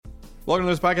Welcome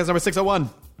to this podcast number 601.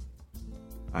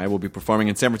 I will be performing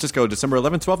in San Francisco December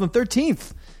 11th, 12th, and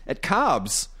 13th at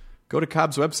Cobb's. Go to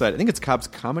Cobb's website. I think it's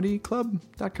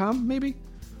cobbscomedyclub.com, maybe?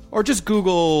 Or just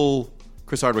Google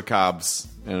Chris Hardwick Cobb's,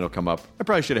 and it'll come up. I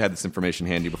probably should have had this information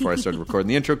handy before I started recording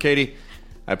the intro, Katie.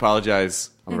 I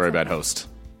apologize. I'm a very bad host.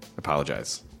 I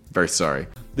apologize. Very sorry.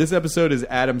 This episode is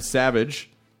Adam Savage,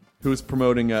 who is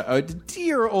promoting a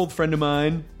dear old friend of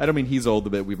mine. I don't mean he's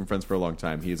old, but we've been friends for a long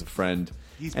time. He is a friend.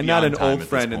 He's and not an old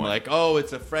friend and and like, oh,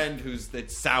 it's a friend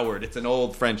it's soured. It's an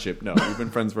old friendship. No, we've been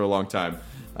friends for a long time.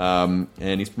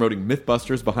 And he's promoting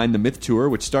Mythbusters Behind the Myth Tour,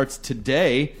 which starts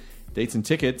today. Dates and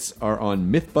tickets are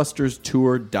on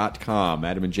mythbusterstour.com.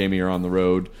 Adam and Jamie are on the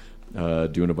road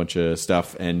doing a bunch of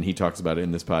stuff, and he talks about it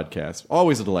in this podcast.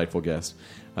 Always a delightful guest.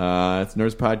 It's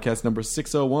Nerdist Podcast number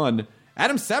 601.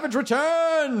 Adam Savage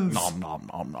returns! Nom, nom,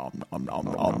 nom, nom, nom, nom,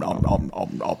 nom, nom, nom,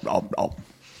 nom, nom, nom, nom.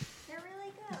 They're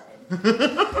really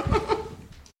good.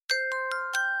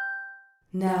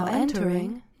 Now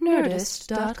entering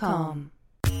Nerdist.com.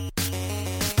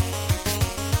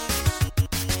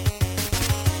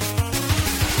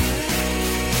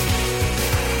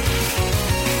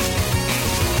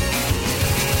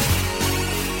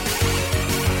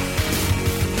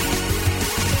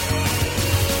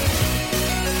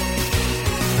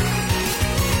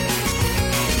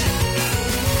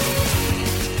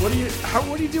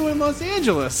 What do you do in Los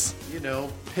Angeles? You know,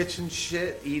 pitching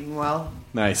shit, eating well.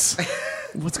 Nice.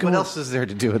 What else is there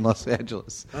to do in Los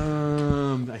Angeles?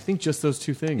 I think just those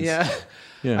two things. Yeah.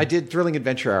 Yeah. I did Thrilling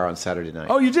Adventure Hour on Saturday night.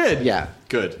 Oh, you did? Yeah.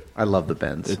 Good. I love the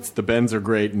Bens. The Bens are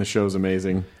great, and the show's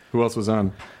amazing. Who else was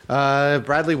on?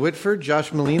 Bradley Whitford,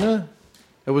 Josh Molina.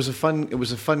 It was a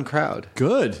fun crowd.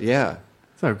 Good. Yeah.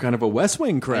 It's like kind of a West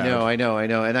Wing crowd. I know.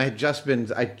 And I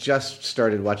just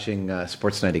started watching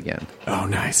Sports Night again. Oh,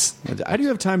 nice. How do you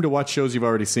have time to watch shows you've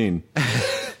already seen?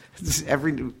 It's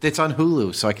on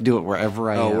Hulu, so I can do it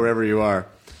wherever I am. Oh, wherever you are.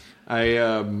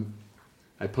 I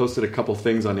posted a couple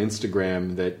things on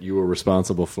Instagram that you were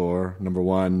responsible for. Number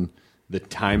one, the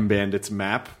Time Bandits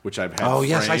map, which I've had. Oh,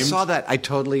 yes, I framed. saw that. I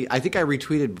think I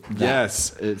retweeted that.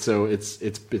 Yes, so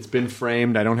it's been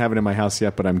framed. I don't have it in my house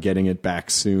yet, but I'm getting it back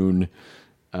soon.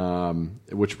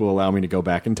 Which will allow me to go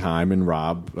back in time and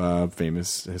rob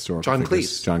famous historical John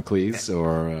figures. Cleese. John Cleese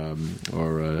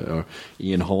or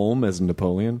Ian Holm as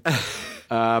Napoleon.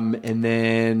 And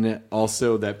then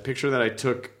also that picture that I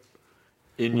took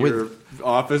in your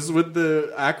office with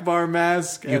the Akbar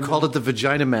mask. You called it the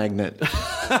vagina magnet.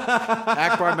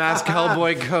 Akbar mask,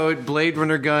 Hellboy coat, Blade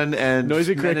Runner gun, and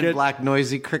Noisy Men in Cricket. Black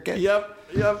Noisy Cricket. Yep.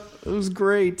 It was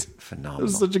great. Phenomenal. It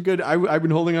was such a good... I've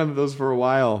been holding on to those for a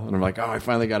while, and I'm like, I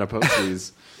finally got to post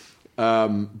these.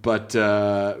 But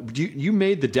you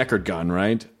made the Deckard gun,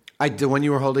 right? I did. When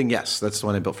you were holding, yes, that's the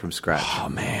one I built from scratch. Oh,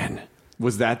 man.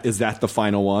 Is that the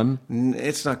final one?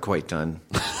 It's not quite done.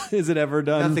 Is it ever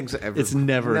done? Nothing's ever. It's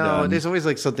never done. No, there's always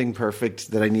like something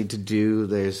perfect that I need to do.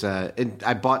 There's.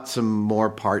 I bought some more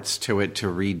parts to it to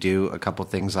redo a couple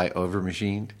things I over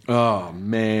machined. Oh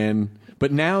man!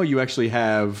 But now you actually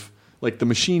have the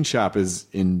machine shop is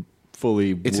in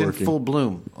fully. It's working. in full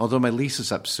bloom. Although my lease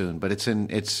is up soon, but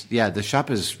the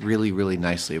shop is really really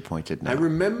nicely appointed now. I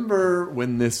remember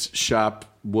when this shop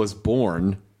was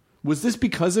born. Was this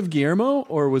because of Guillermo,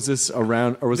 or was this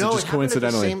around, or was it just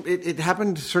coincidentally? It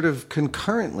happened sort of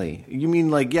concurrently. You mean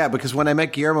because when I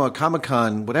met Guillermo at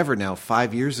Comic-Con,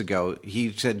 5 years ago,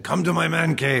 he said, "Come to my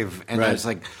man cave," and I was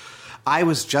like, I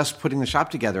was just putting the shop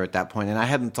together at that point, and I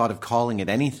hadn't thought of calling it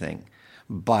anything.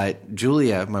 But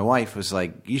Julia, my wife, was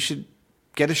like, "You should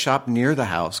get a shop near the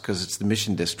house because it's the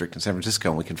Mission District in San Francisco,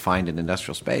 and we can find an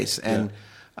industrial space." And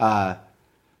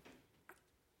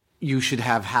you should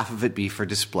have half of it be for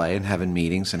display and having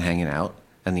meetings and hanging out,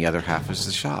 and the other half is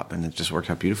the shop, and it just worked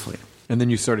out beautifully. And then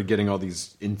you started getting all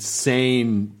these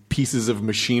insane pieces of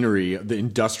machinery, the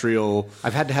industrial...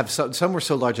 I've had to have... Some were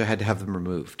so large I had to have them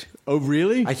removed. Oh,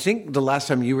 really? I think the last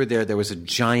time you were there was a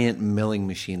giant milling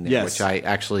machine there, which I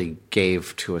actually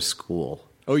gave to a school.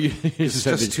 Oh, it's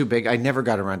just too big. I never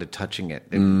got around to touching it.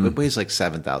 It weighs like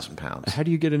 7,000 pounds. How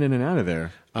do you get it in and out of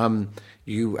there?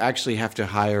 You actually have to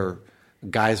hire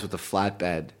guys with a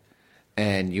flatbed,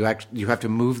 and you have to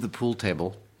move the pool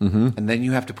table, and then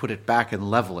you have to put it back and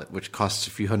level it, which costs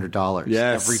a few $100s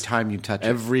every time you touch it.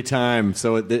 Every time.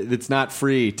 So it's not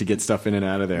free to get stuff in and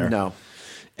out of there. No.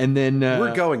 And then...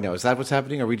 we're going, though. Is that what's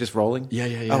happening? Are we just rolling?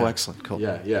 Yeah. Oh, excellent. Cool.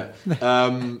 Yeah.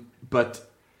 But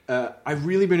I've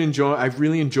really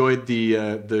enjoyed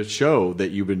the show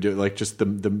that you've been doing, just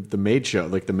the made show,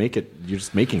 you're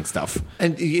just making stuff.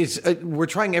 And we're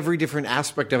trying every different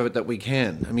aspect of it that we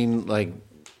can. I mean,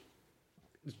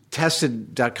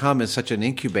 Tested.com is such an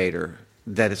incubator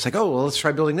that it's like, oh, well, let's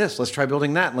try building this. Let's try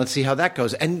building that. And let's see how that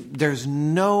goes. And there's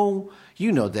no,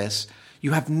 you know this,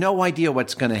 you have no idea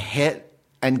what's going to hit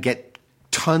and get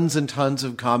tons and tons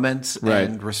of comments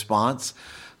and response.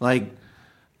 Like,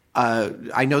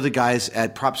 I know the guys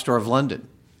at Prop Store of London,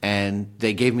 and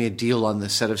they gave me a deal on the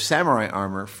set of samurai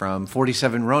armor from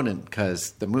 47 Ronin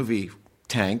because the movie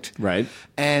tanked. Right.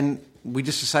 And we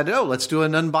just decided, oh, let's do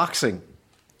an unboxing.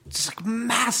 Just like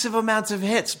massive amounts of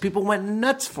hits. People went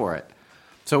nuts for it.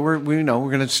 So we're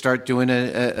going to start doing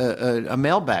a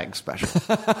mailbag special.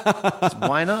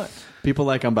 Why not? People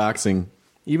like unboxing,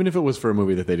 even if it was for a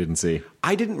movie that they didn't see.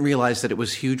 I didn't realize that it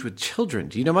was huge with children.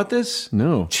 Do you know about this?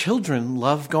 No. Children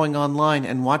love going online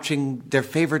and watching their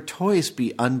favorite toys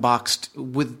be unboxed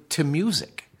to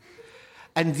music.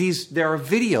 And there are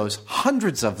videos,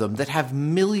 hundreds of them, that have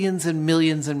millions and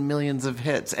millions and millions of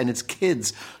hits. And it's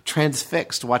kids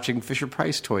transfixed watching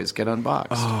Fisher-Price toys get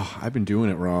unboxed. Oh, I've been doing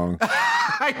it wrong.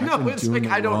 I know. It's like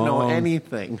I don't know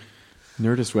anything.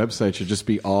 Nerdist website should just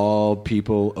be all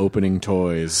people opening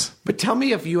toys. But tell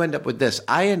me if you end up with this.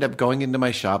 I end up going into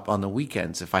my shop on the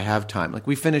weekends if I have time. Like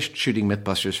we finished shooting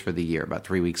Mythbusters for the year about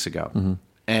 3 weeks ago. Mm-hmm.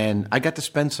 And I got to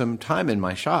spend some time in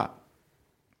my shop.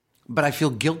 But I feel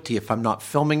guilty if I'm not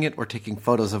filming it or taking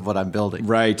photos of what I'm building.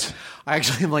 Right. I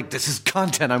actually am like, this is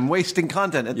content. I'm wasting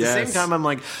content. At the same time, I'm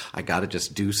like, I got to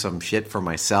just do some shit for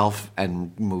myself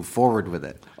and move forward with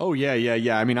it. Oh,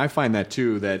 yeah. I mean, I find that,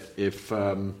 too, that if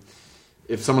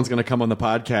someone's going to come on the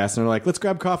podcast and they're like, let's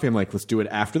grab coffee, I'm like, let's do it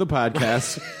after the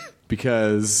podcast.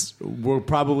 Because we'll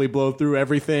probably blow through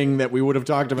everything that we would have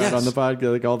talked about on the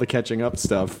podcast, like all the catching up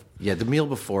stuff. Yeah, the meal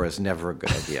before is never a good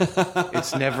idea.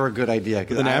 It's never a good idea.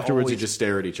 Then afterwards, you just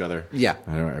stare at each other. Yeah.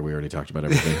 We already talked about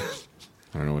everything.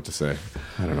 I don't know what to say.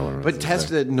 I don't know what But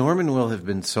Tested, Norman and Will have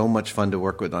been so much fun to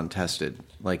work with on Tested.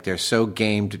 Like, they're so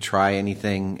game to try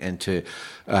anything and to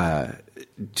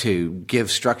give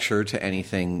structure to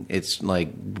anything. It's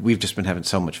like, we've just been having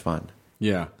so much fun.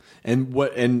 Yeah.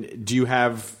 And do you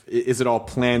have, is it all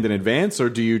planned in advance,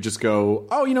 or do you just go,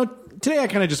 oh, today I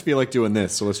kind of just feel like doing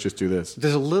this, so let's just do this?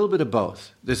 There's a little bit of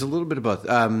both. We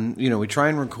try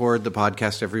and record the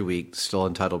podcast every week, still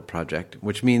Untitled Project,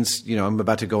 which means, I'm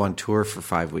about to go on tour for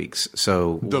 5 weeks.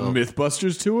 So the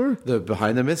Mythbusters tour? The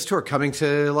Behind the Myths tour coming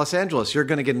to Los Angeles. You're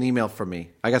going to get an email from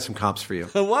me. I got some comps for you.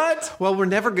 What? Well, we're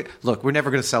never going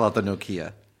to sell out the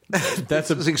Nokia. That's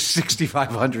like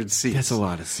 6,500 seats. That's a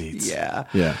lot of seats. Yeah.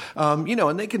 Yeah.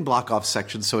 And they can block off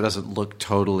sections so it doesn't look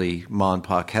totally ma and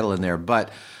pa kettle in there.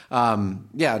 But, on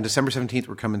December 17th,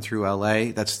 we're coming through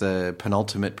L.A. That's the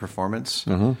penultimate performance.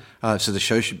 Mm-hmm. So the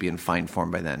show should be in fine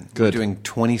form by then. Good. We're doing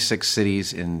 26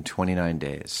 cities in 29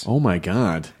 days. Oh, my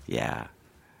God. Yeah.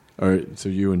 All right, so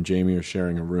you and Jamie are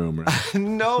sharing a room, right?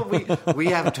 No, we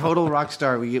have total rock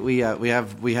star. We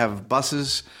have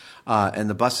buses. And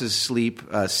the buses sleep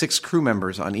 6 crew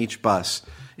members on each bus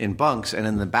in bunks, and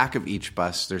in the back of each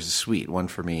bus there's a suite, one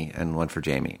for me and one for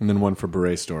Jamie. And then one for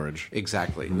beret storage.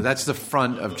 Exactly. That's the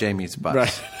front of Jamie's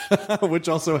bus. Right. Which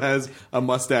also has a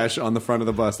mustache on the front of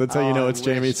the bus. That's how you know it's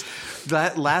Jamie's.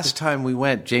 That last time we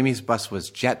went, Jamie's bus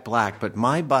was jet black, but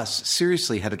my bus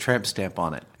seriously had a tramp stamp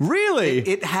on it. Really?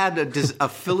 It had a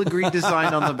filigree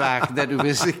design on the back that it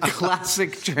was a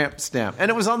classic tramp stamp. And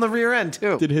it was on the rear end,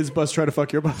 too. Did his bus try to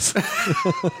fuck your bus?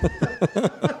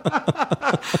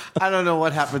 I don't know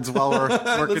what happens while we're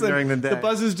working during the day. The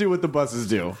buses do what the buses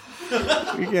do.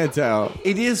 You can't tell.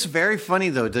 It is very funny,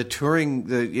 though, the touring.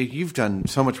 You've done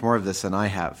so much more of this than I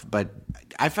have, but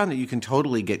I found that you can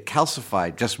totally get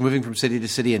calcified just moving from city to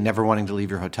city and never wanting to leave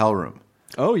your hotel room.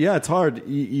 Oh, yeah, it's hard.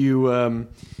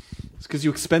 It's because you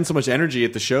expend so much energy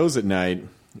at the shows at night,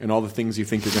 and all the things you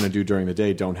think you're going to do during the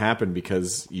day don't happen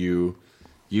because you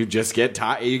just get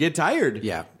tired. You get tired.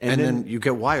 Yeah. And then you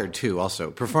get wired, too,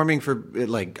 also. Performing for,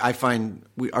 I find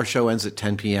our show ends at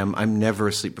 10 p.m. I'm never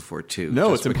asleep before 2.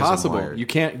 No, it's impossible. You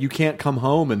can't come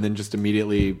home and then just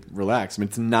immediately relax. I mean,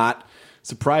 it's not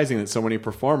surprising that so many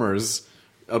performers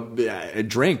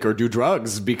drink or do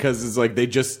drugs because it's like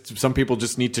some people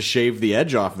just need to shave the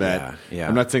edge off that. Yeah.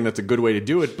 I'm not saying that's a good way to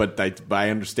do it, but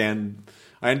I understand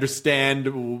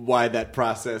why that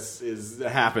process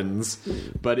happens,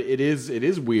 but it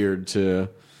is weird to,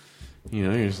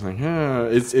 you're just like,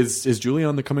 is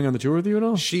Julie coming on the tour with you at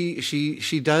all?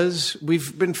 She does.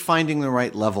 We've been finding the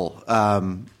right level.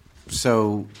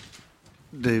 So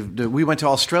we went to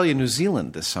Australia, New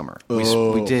Zealand this summer.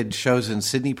 We did shows in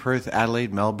Sydney, Perth,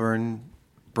 Adelaide, Melbourne,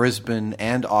 Brisbane,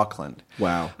 and Auckland.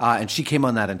 Wow. And she came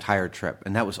on that entire trip,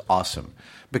 and that was awesome.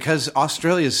 Because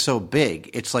Australia is so big,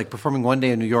 it's like performing one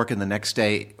day in New York and the next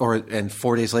day, and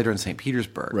 4 days later in St.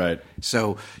 Petersburg. Right.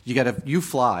 So you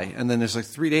fly, and then there's like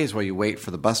 3 days while you wait for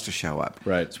the bus to show up.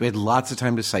 Right. So we had lots of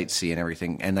time to sightsee and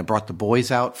everything, and I brought the boys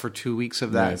out for 2 weeks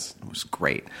of that. Nice. It was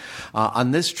great.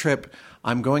 On this trip,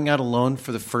 I'm going out alone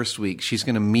for the first week. She's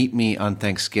going to meet me on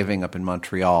Thanksgiving up in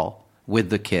Montreal with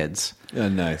the kids. Yeah,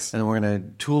 nice. And then we're going to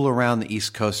tool around the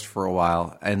East Coast for a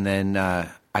while, and then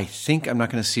I think I'm not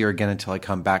going to see her again until I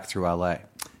come back through LA.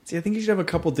 See, I think you should have a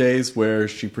couple days where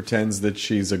she pretends that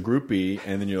she's a groupie,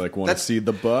 and then you're like, want to see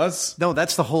the bus? No,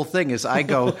 that's the whole thing. Is I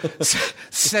go,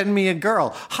 send me a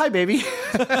girl. Hi, baby.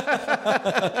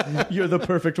 You're the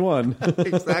perfect one.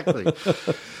 Exactly.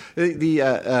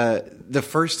 The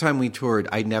first time we toured,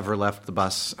 I never left the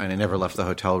bus and I never left the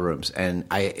hotel rooms, and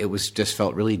it was just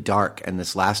felt really dark. And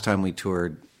this last time we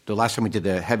toured, the last time we did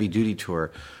the heavy duty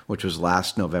tour, which was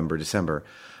last November, December,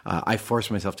 I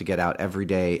forced myself to get out every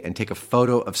day and take a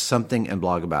photo of something and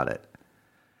blog about it.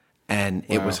 And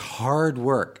it was hard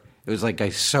work. It was like I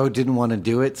so didn't want to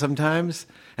do it sometimes,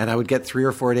 and I would get 3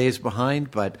 or 4 days behind,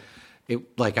 but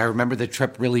I remember the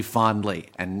trip really fondly,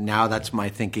 and now that's my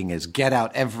thinking is get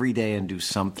out every day and do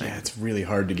something. Yeah, it's really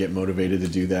hard to get motivated to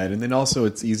do that. And then also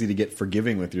it's easy to get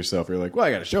forgiving with yourself. You're like, well,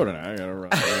 I got a show tonight. I got to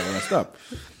rest up.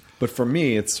 But for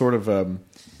me, it's sort of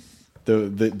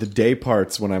the day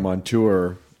parts when I'm on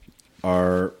tour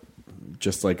are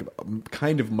just like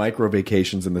kind of micro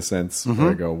vacations in the sense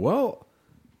where I go, well,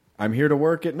 I'm here to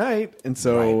work at night, and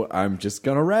so I'm just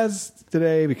gonna rest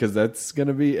today because that's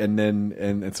gonna be,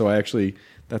 and so I actually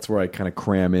that's where I kind of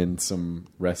cram in some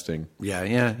resting.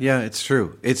 Yeah, it's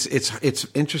true. It's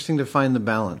interesting to find the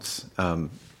balance.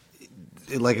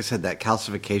 Like I said, that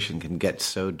calcification can get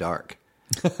so dark.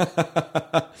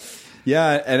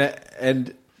 Yeah,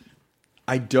 and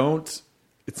I don't.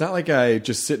 It's not like I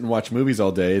just sit and watch movies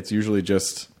all day. It's usually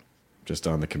just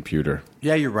on the computer.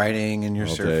 Yeah, you're writing and you're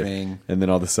all surfing, day. And then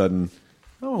all of a sudden,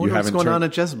 what's going on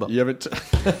at Jezebel? You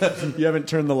haven't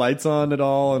turned the lights on at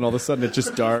all, and all of a sudden it's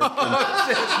just dark.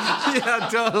 Yeah,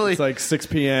 totally. It's like 6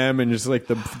 p.m. and just like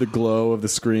the glow of the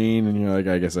screen, and you're like,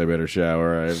 I guess I better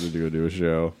shower. I have to go do a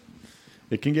show.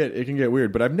 It can get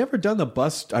weird, but I've never done the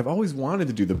bus. I've always wanted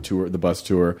to do the bus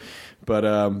tour, but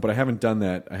I haven't done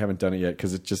that. I haven't done it yet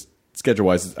because it just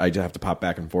schedule-wise, I just have to pop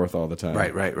back and forth all the time.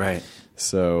 Right.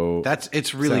 So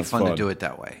it's really fun to do it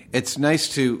that way. It's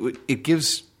nice to. It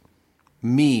gives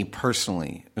me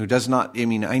personally, who does not. I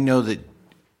mean, I know that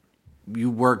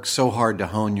you work so hard to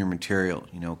hone your material.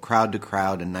 You know, crowd to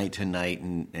crowd and night to night,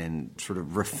 and sort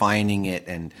of refining it.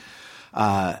 And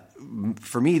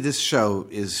for me, this show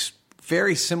is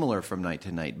very similar from night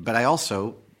to night. But I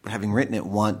also, having written it,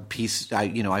 want piece.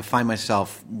 I find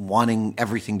myself wanting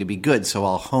everything to be good, so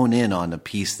I'll hone in on a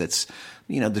piece that's,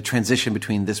 the transition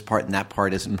between this part and that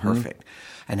part isn't perfect.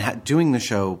 And doing the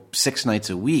show 6 nights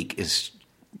a week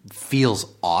feels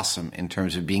awesome in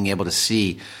terms of being able to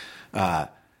see the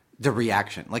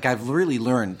reaction. Like, I've really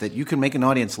learned that you can make an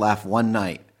audience laugh one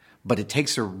night, but it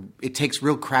takes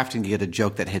real crafting to get a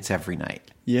joke that hits every night.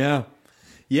 Yeah,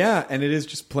 and it is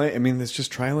just play. I mean, it's just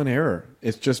trial and error.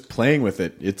 It's just playing with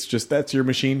it. It's just that's your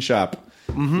machine shop.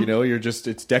 You're just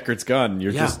it's Deckard's gun.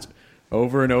 You're just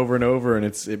over and over and over, and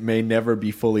it may never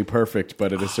be fully perfect,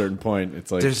 but at a certain point,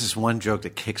 it's like there's this one joke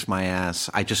that kicks my ass.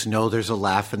 I just know there's a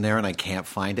laugh in there, and I can't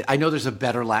find it. I know there's a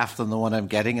better laugh than the one I'm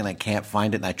getting, and I can't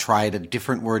find it. And I tried a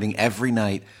different wording every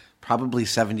night, probably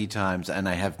 70 times, and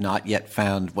I have not yet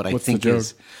found what I think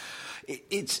is.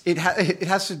 It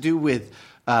has to do with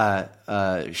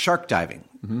shark diving,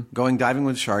 going diving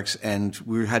with sharks, and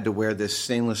we had to wear this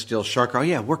stainless steel shark. Oh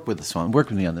yeah, work with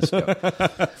me on this.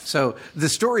 So the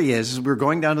story is we were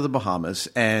going down to the Bahamas,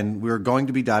 and we were going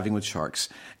to be diving with sharks,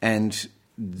 and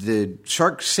the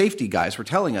shark safety guys were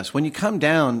telling us when you come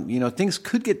down, things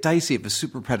could get dicey if a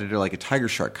super predator like a tiger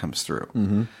shark comes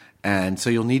through. And so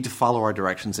you'll need to follow our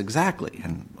directions exactly.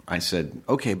 And I said,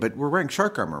 okay, but we're wearing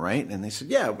shark armor, right? And they said,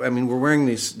 yeah. I mean, we're wearing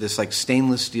this like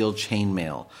stainless steel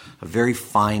chainmail, a very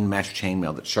fine mesh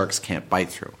chainmail that sharks can't bite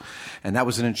through. And that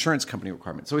was an insurance company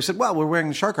requirement. So we said, well, we're wearing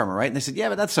the shark armor, right? And they said, yeah,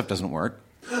 but that stuff doesn't work.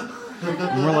 And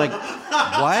we're like,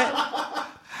 what?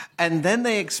 And then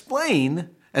they explain,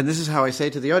 and this is how I say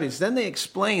it to the audience, then they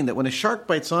explain that when a shark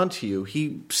bites onto you,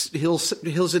 he'll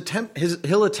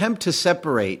attempt to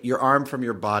separate your arm from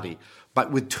your body,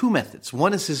 but with two methods.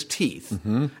 One is his teeth,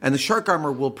 and the shark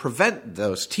armor will prevent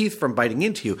those teeth from biting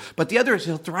into you. But the other is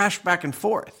he'll thrash back and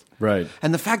forth. Right.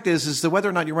 And the fact is that whether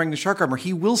or not you're wearing the shark armor,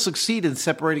 he will succeed in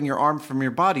separating your arm from your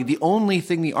body. The only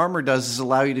thing the armor does is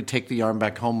allow you to take the arm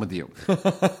back home with you.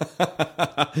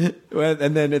 Well,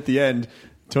 and then at the end,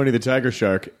 Tony the Tiger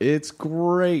Shark, it's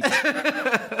great.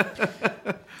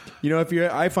 You know,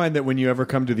 I find that when you ever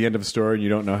come to the end of a story and you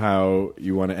don't know how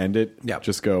you want to end it,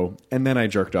 just go, and then I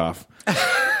jerked off.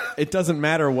 It doesn't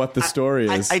matter what the story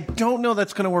is. I don't know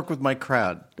that's going to work with my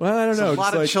crowd. Well, I don't know. There's a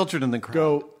lot of children in the crowd.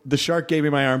 Go, the shark gave me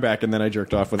my arm back, and then I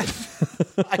jerked off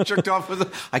with it. I jerked off with it.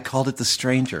 I called it the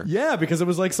stranger. Yeah, because it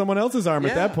was like someone else's arm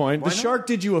at that point. The shark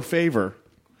did you a favor.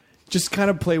 Just kind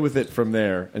of play with it from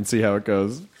there and see how it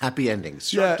goes. Happy endings.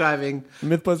 Shark diving.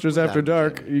 Mythbusters After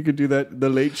Dark. You could do that. The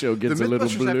Late Show gets a little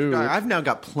Mythbusters blue. After Dark. I've now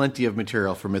got plenty of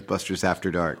material for Mythbusters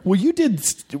After Dark. Well, you did.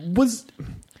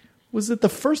 Was it the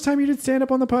first time you did stand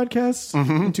up on the podcast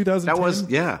in 2010? That was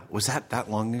Was that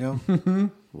long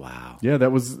ago? Wow. Yeah,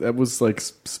 that was like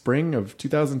spring of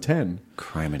 2010.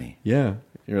 Criminy. Yeah,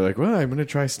 you're like, well, I'm going to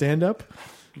try stand up.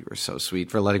 You were so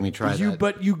sweet for letting me try that.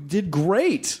 But you did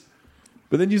great.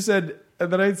 But then you said,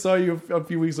 and then I saw you a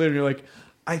few weeks later, and you're like,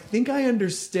 I think I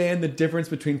understand the difference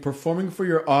between performing for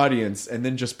your audience and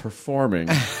then just performing.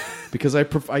 Because I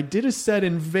did a set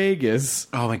in Vegas.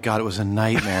 Oh, my God, it was a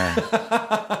nightmare.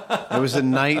 It was a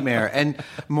nightmare. And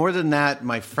more than that,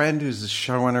 my friend who's the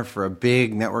showrunner for a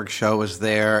big network show was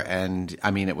there. And,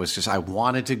 I mean, it was just, I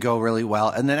wanted to go really well.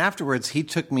 And then afterwards, he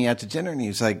took me out to dinner, and he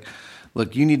was like,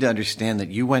 look, you need to understand that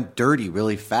you went dirty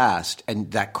really fast.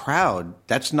 And that crowd,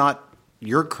 that's not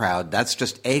your crowd. That's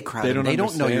just a crowd. They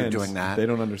don't know you're doing that. They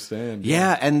don't understand.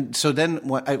 Yeah, and so then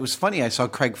it was funny. I saw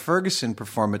Craig Ferguson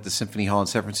perform at the Symphony Hall in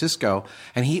San Francisco,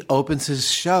 and he opens his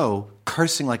show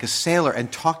cursing like a sailor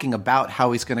and talking about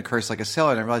how he's going to curse like a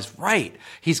sailor. And I realized, right,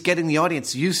 he's getting the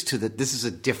audience used to that this is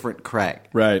a different Craig.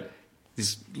 Right.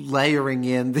 He's layering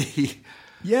in the...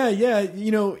 Yeah. You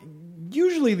know,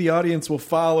 usually the audience will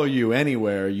follow you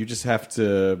anywhere. You just have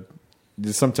to...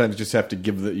 Sometimes just have to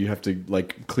you have to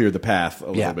like clear the path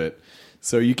a little bit.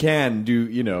 So you can do,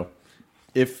 you know,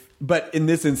 but in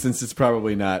this instance, it's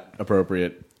probably not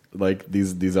appropriate. Like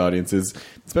these audiences,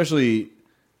 especially,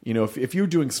 you know, if you're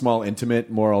doing small, intimate,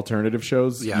 more alternative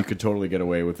shows, you could totally get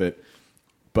away with it.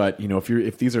 But you know,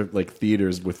 if these are like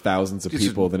theaters with thousands of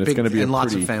people, then it's going to be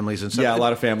lots of families and stuff. Yeah, a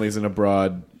lot of families and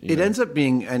abroad. It ends up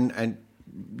being and.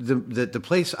 The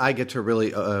place I get to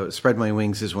really spread my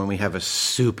wings is when we have a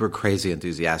super crazy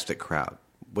enthusiastic crowd.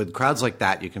 With crowds like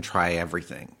that, you can try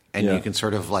everything, and you can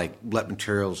sort of like let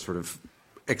materials sort of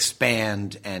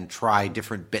expand and try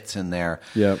different bits in there.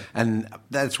 Yeah, and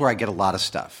that's where I get a lot of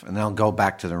stuff. And then I'll go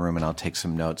back to the room and I'll take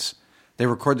some notes. They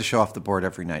record the show off the board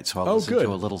every night, so I'll listen to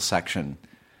a little section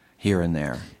here and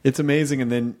there. It's amazing,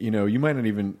 and then you know you might not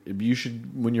even. You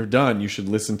should when you're done, you should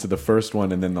listen to the first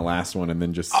one and then the last one, and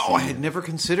then just. I had never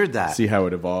considered that. See how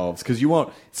it evolves, because you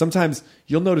won't. Sometimes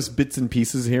you'll notice bits and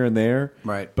pieces here and there,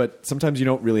 right? But sometimes you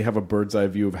don't really have a bird's eye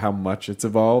view of how much it's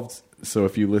evolved. So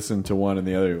if you listen to one and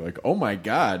the other, you're like, oh my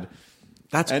god.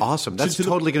 That's awesome. That's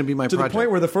totally going to be my project. To the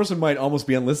point where the first one might almost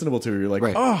be unlistenable to you. You're like,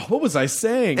 oh, what was I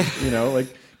saying? You know, like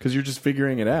because you're just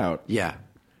figuring it out. Yeah.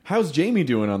 How's Jamie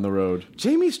doing on the road?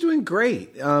 Jamie's doing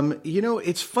great. You know,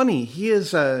 it's funny. He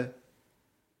is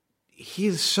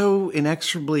so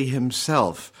inexorably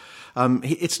himself.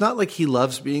 It's not like he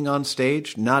loves being on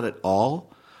stage, not at all.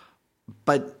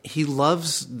 But he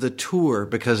loves the tour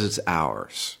because it's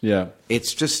ours. Yeah,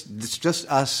 it's just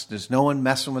us. There's no one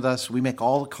messing with us. We make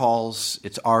all the calls.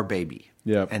 It's our baby.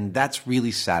 Yeah, and that's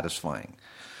really satisfying.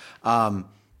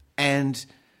 And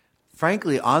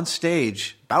frankly, on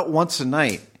stage, about once a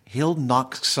night, he'll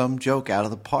knock some joke out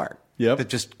of the park that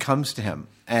just comes to him.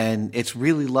 And it's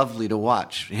really lovely to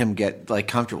watch him get like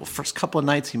comfortable. First couple of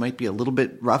nights, he might be a little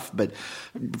bit rough, but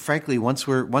frankly, once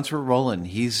we're rolling,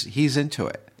 he's into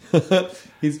it.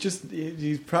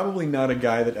 He's probably not a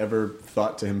guy that ever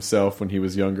thought to himself when he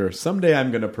was younger, someday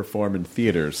I'm going to perform in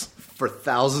theaters for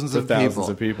thousands of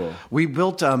people. We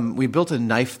built a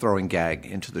knife throwing gag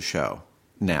into the show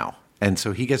now, and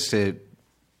so he gets to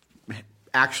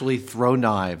actually throw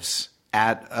knives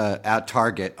at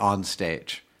Target on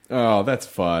stage. Oh, that's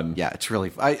fun. Yeah, it's really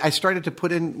fun. We started to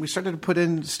put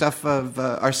in stuff of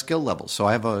our skill levels. So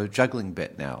I have a juggling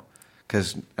bit now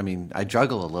because, I mean, I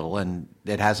juggle a little and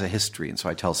it has a history. And so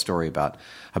I tell a story about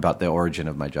the origin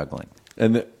of my juggling.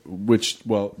 And do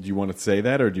you want to say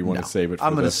that, or do you want to save it?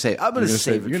 I'm going to save. I'm going to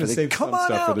save it. You're going to save come fun on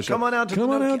stuff out. for the show. Come on out.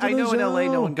 I know in LA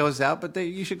no one goes out, but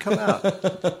you should come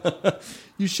out.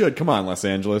 You should come on, Los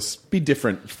Angeles. Be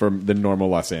different from the normal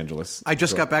Los Angeles. I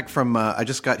just got back from. I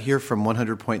just got here from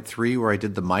 100.3, where I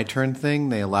did the My Turn thing.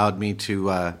 They allowed me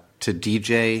to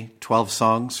DJ 12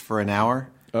 songs for an hour.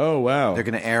 Oh wow! They're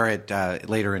going to air it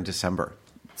later in December.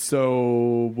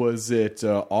 So was it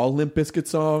all Limp Bizkit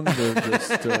songs or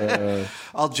just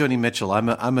all Joni Mitchell?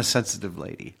 I'm a sensitive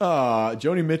lady.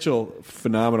 Joni Mitchell,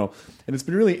 phenomenal, and it's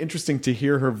been really interesting to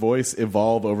hear her voice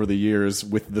evolve over the years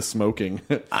with the smoking.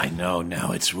 I know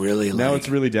now it's really it's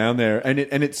really down there, and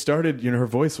it started. Her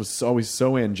voice was always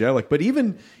so angelic, but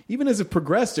even as it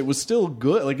progressed, it was still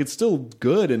good. Like it's still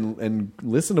good and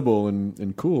listenable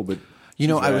and cool, but.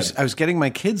 I was getting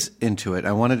my kids into it.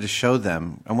 I wanted to show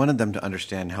them. I wanted them to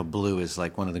understand how Blue is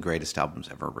like one of the greatest albums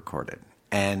ever recorded.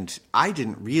 And I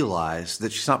didn't realize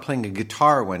that she's not playing a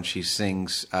guitar when she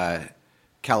sings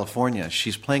California.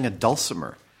 She's playing a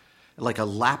dulcimer, like a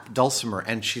lap dulcimer,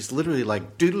 and she's literally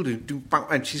like doodle doo doo,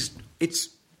 and it's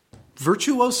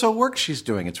virtuoso work she's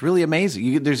doing. It's really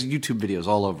amazing. There's YouTube videos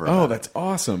all over. Oh, that's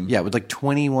awesome. Yeah, with like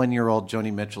 21-year-old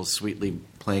Joni Mitchell sweetly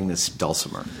playing this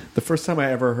dulcimer. The first time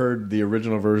I ever heard the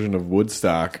original version of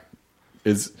Woodstock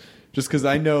is just because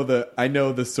I know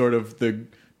the sort of the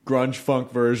grunge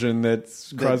funk version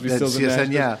that's Crosby, Stills and Nash,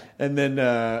 yeah, and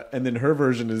then her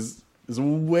version is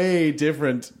way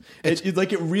different.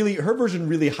 Her version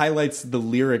really highlights the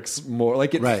lyrics more.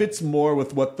 Like it fits more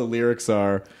with what the lyrics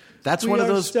are. That's one of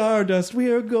those stardust.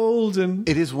 We are golden.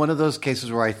 It is one of those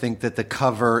cases where I think that the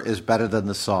cover is better than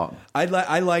the song. I'm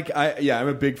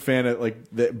a big fan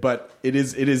of but it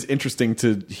is interesting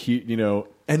to hear,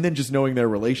 and then just knowing their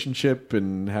relationship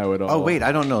and how it all. Oh wait,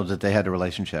 I don't know that they had a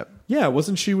relationship. Yeah,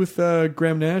 wasn't she with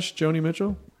Graham Nash, Joni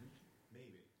Mitchell? Maybe.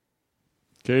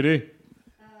 Katie.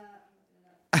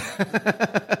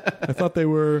 I thought they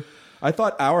were. I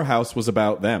thought Our House was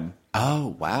about them.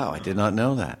 Oh wow, I did not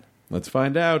know that. Let's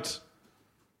find out.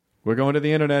 We're going to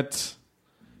the internet.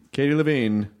 Katie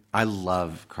Levine. I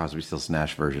love Crosby, Stills,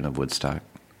 Nash version of Woodstock.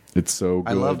 It's so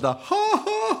good. I love the ha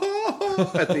ha ha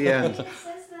ha at the end. It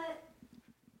says that,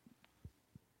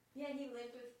 he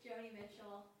lived with Joni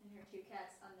Mitchell and her 2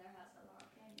 cats on their house on Laurel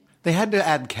Canyon. They had to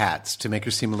add cats to make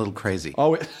her seem a little crazy.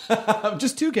 Oh,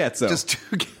 just 2 cats, though. Just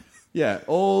 2 cats. Yeah,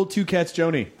 old 2 cats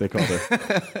Joni, they called her.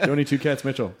 Joni 2 cats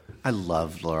Mitchell. I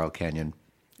love Laurel Canyon.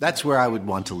 That's where I would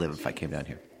want to live if I came down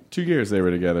here. 2 years they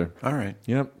were together. All right.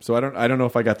 Yep. So I don't know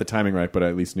if I got the timing right, but I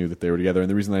at least knew that they were together. And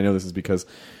the reason I know this is because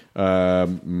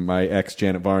my ex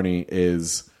Janet Varney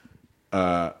is.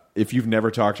 If you've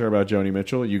never talked to her about Joni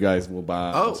Mitchell, you guys will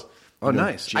bond. Oh,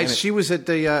 nice. She was at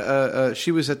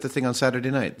the thing on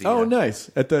Saturday night. Nice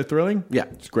at the Thrilling. Yeah,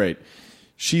 it's great.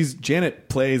 Janet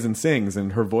plays and sings,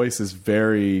 and her voice is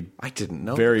very. I didn't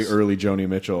know. Very this. early Joni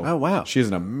Mitchell. Oh wow, she has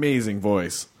an amazing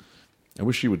voice. I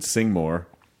wish she would sing more.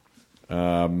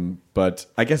 But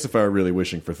I guess if I were really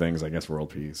wishing for things, I guess world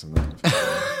peace and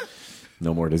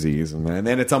no more disease, and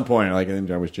then at some point, I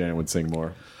wish Janet would sing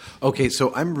more. Okay,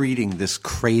 so I'm reading this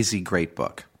crazy great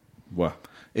book. What?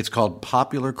 It's called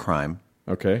Popular Crime.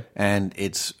 Okay, and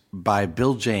it's by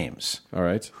Bill James. All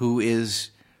right, who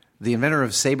is the inventor of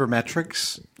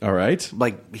sabermetrics. All right.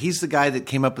 Like, he's the guy that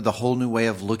came up with a whole new way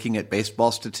of looking at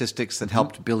baseball statistics that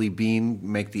helped Billy Beane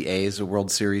make the A's a World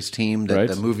Series team that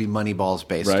the movie Moneyball is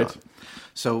based on.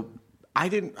 So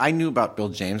I knew about Bill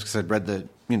James because I'd read the,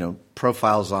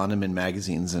 profiles on him in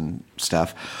magazines and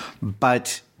stuff.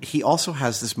 But he also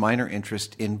has this minor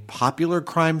interest in popular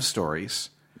crime stories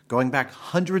going back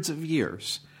hundreds of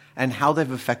years and how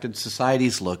they've affected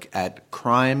society's look at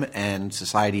crime and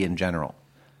society in general.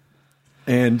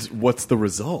 And what's the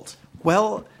result?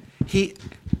 Well, he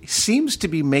seems to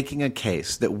be making a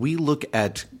case that we look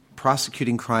at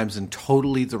prosecuting crimes in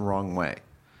totally the wrong way.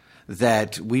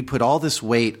 That we put all this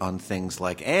weight on things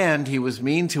like, and he was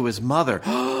mean to his mother,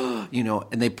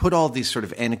 and they put all these sort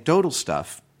of anecdotal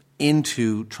stuff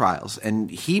into trials. And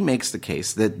he makes the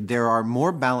case that there are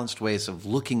more balanced ways of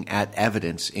looking at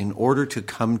evidence in order to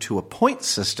come to a point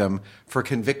system for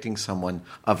convicting someone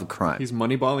of a crime. He's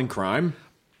moneyballing crime?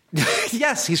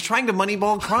 Yes, he's trying to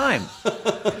moneyball crime,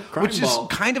 which is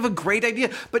kind of a great idea.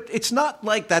 But it's not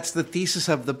like that's the thesis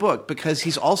of the book, because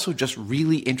he's also just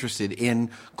really interested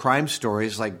in crime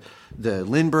stories like the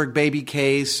Lindbergh baby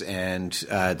case and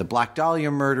the Black Dahlia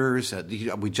murders.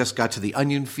 We just got to the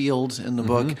onion fields in the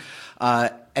book.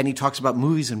 And he talks about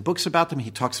movies and books about them.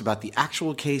 He talks about the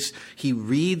actual case. He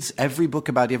reads every book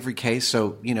about every case.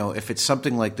 So, if it's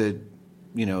something like the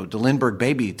Lindbergh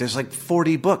baby, there's like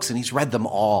 40 books, and he's read them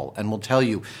all and will tell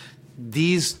you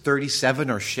these 37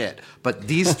 are shit, but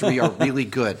these 3 are really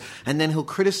good. And then he'll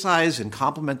criticize and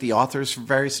compliment the authors for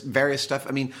various stuff.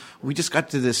 I mean, we just got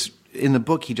to this in the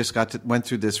book. He just went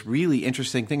through this really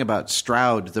interesting thing about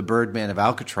Stroud, the Birdman of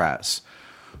Alcatraz,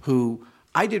 who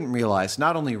I didn't realize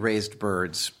not only raised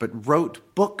birds, but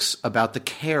wrote books about the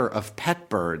care of pet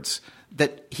birds,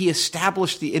 that he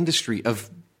established the industry of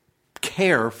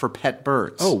care for pet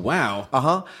birds. Oh, wow.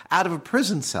 Out of a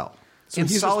prison cell. So in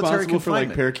he's solitary responsible for like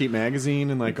confinement. Parakeet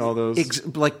Magazine and like all those,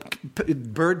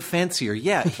 Bird Fancier.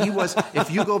 Yeah, he was.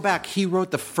 If you go back, he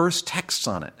wrote the first texts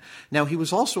on it. Now he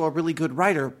was also a really good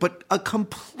writer, but a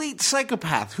complete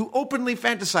psychopath who openly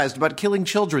fantasized about killing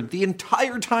children the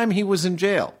entire time he was in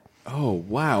jail. Oh,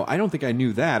 wow. I don't think I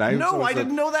knew that. I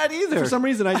didn't know that either. For some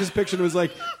reason, I just pictured it was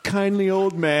like kindly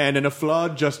old man and a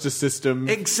flawed justice system.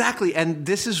 Exactly. And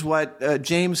this is what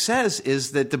James says,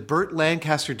 is that the Burt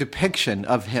Lancaster depiction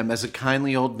of him as a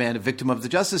kindly old man, a victim of the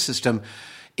justice system,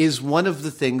 is one of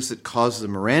the things that caused the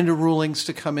Miranda rulings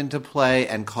to come into play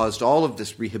and caused all of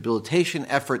this rehabilitation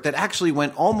effort that actually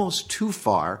went almost too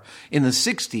far in the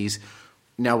 60s.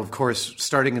 Now, of course,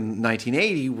 starting in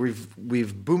 1980,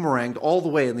 we've boomeranged all the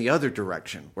way in the other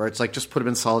direction, where it's like just put them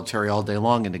in solitary all day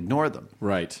long and ignore them.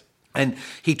 Right. And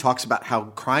he talks about how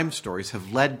crime stories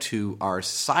have led to our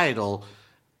societal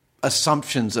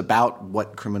assumptions about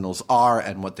what criminals are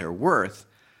and what they're worth,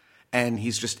 and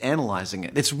he's just analyzing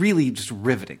it. It's really just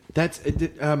riveting.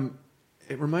 It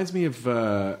reminds me of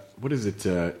what is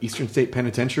it? Eastern State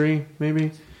Penitentiary,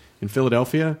 maybe. In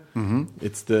Philadelphia,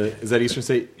 Is that Eastern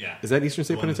State? Yeah. Is that Eastern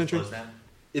State Penitentiary?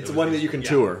 It's the one that you can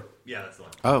tour. Yeah, that's the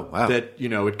one. Oh, wow. That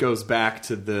it goes back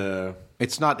to the.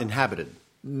 It's not inhabited.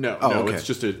 No, okay.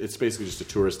 It's basically just a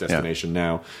tourist destination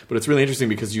now. But it's really interesting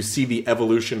because you see the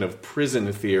evolution of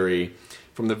prison theory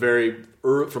from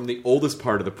from the oldest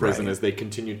part of the prison as they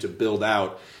continue to build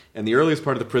out, and the earliest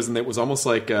part of the prison that was almost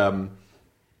like it's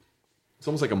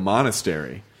almost like a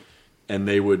monastery, and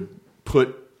they would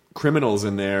put criminals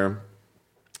in there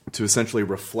to essentially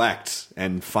reflect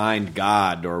and find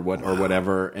God or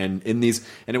whatever, and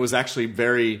it was actually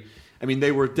very. I mean,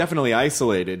 they were definitely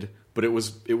isolated, but it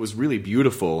was really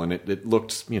beautiful, and it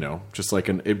looked just like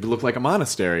it looked like a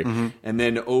monastery. And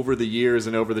then over the years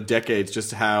and over the decades,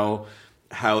 just how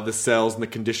the cells and the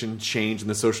conditions changed and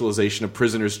the socialization of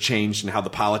prisoners changed and how the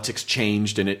politics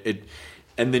changed, and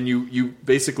and then you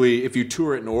basically, if you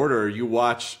tour it in order, you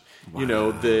watch.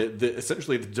 The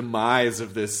essentially the demise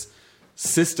of this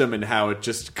system and how it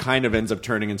just kind of ends up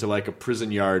turning into like a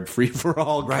prison yard free for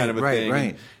all kind of a thing.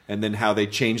 Right. And then how they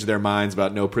change their minds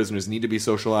about no, prisoners need to be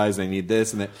socialized, they need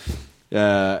this and that.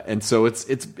 And so it's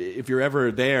if you're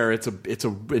ever there, it's a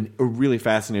really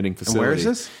fascinating facility. And where is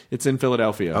this? It's in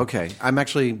Philadelphia. Okay,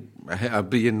 I'll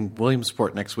be in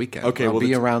Williamsport next weekend. Okay, I'll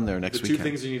be around there next weekend. The two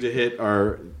things you need to hit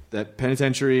are that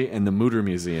penitentiary and the Mutter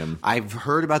Museum. I've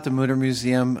heard about the Mutter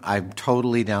Museum. I'm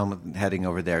totally down with heading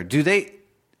over there.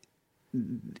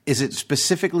 Is it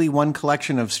specifically one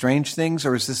collection of strange things,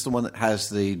 or is this the one that has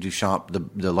the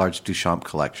Duchamp, the large Duchamp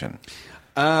collection?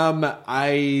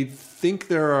 I think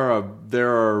there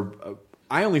are.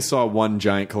 I only saw one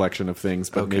giant collection of things,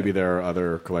 but maybe there are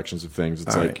other collections of things.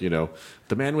 It's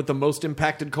the man with the most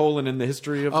impacted colon in the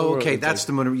history of the world. Okay, that's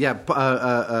the Mutter. Yeah,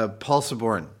 Paul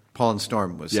Saborn. Paul and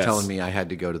Storm was telling me I had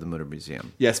to go to the Mutter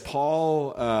Museum. Yes,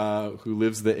 Paul, who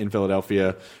lives in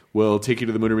Philadelphia, will take you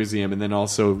to the Mutter Museum and then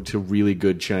also to really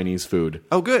good Chinese food.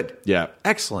 Oh, good. Yeah.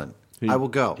 Excellent. I will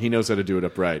go. He knows how to do it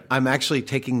upright. I'm actually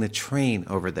taking the train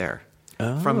over there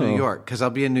from New York because I'll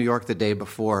be in New York the day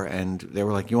before, and they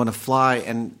were like, you want to fly?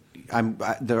 And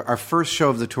our first show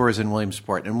of the tour is in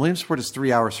Williamsport, and Williamsport is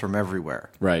 3 hours from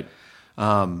everywhere. Right.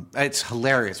 It's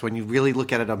hilarious when you really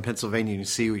look at it on Pennsylvania and you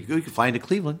see you can fly into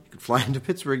Cleveland, you can fly into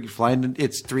Pittsburgh, you can fly into,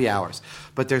 it's 3 hours.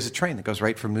 But there's a train that goes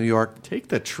right from New York. Take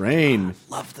the train.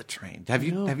 I love the train. Have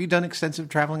you done extensive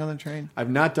traveling on the train?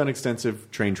 I've not done extensive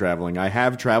train traveling. I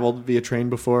have traveled via train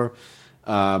before,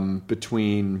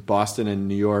 between Boston and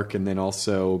New York, and then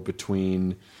also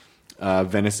between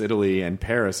Venice, Italy, and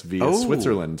Paris via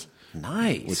Switzerland.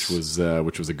 Nice,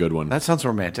 which was a good one. That sounds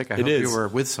romantic. I hope you were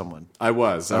with someone. I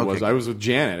was with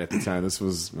Janet at the time. This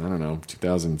was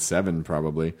 2007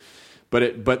 probably.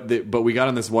 But we got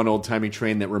on this one old timey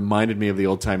train that reminded me of the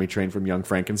old timey train from Young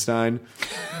Frankenstein,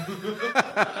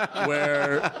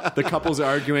 where the couple's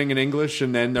arguing in English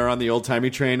and then they're on the old timey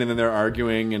train and then they're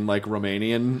arguing in like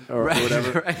Romanian or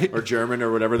whatever or German or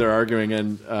whatever they're arguing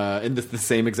in the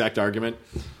same exact argument.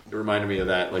 It reminded me of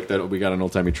that. Like that, we got an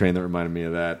old timey train that reminded me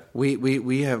of that.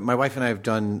 We have, my wife and I have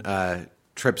done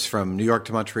trips from New York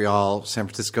to Montreal, San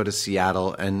Francisco to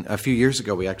Seattle, and a few years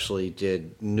ago we actually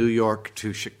did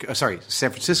San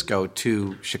Francisco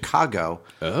to Chicago,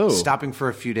 stopping for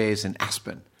a few days in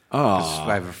Aspen. Oh,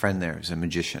 I have a friend there who's a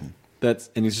magician. And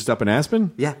he's just up in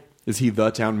Aspen? Yeah. Is he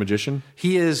the town magician?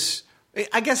 He is.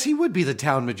 I guess he would be the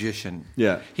town magician.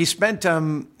 Yeah. He spent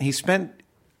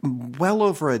well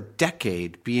over a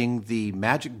decade being the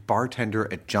magic bartender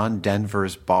at John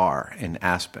Denver's bar in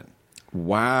Aspen.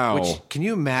 Wow. Can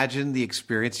you imagine the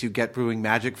experience you get brewing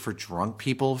magic for drunk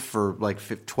people for like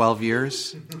 12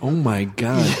 years? Oh, my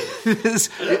God.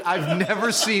 I've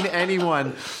never seen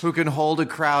anyone who can hold a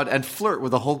crowd and flirt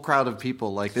with a whole crowd of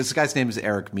people like this. Guy's name is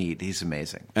Eric Mead. He's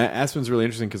amazing. Aspen's really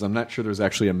interesting because I'm not sure there's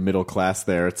actually a middle class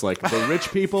there. It's like the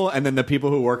rich people and then the people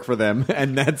who work for them.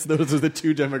 And those are the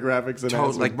two demographics in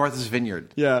Aspen. Like Martha's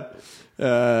Vineyard. Yeah.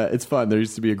 It's fun. There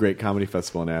used to be a great comedy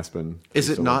festival in Aspen. Is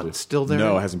it not still there?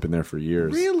 No, it hasn't been there for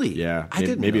years. Really? Yeah. I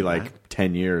didn't maybe know like that.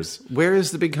 10 years. Where is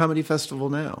the big comedy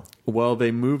festival now? Well, they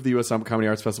moved the U.S. Comedy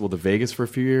Arts Festival to Vegas for a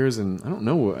few years, and I don't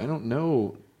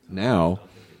know now.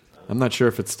 I'm not sure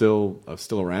if it's still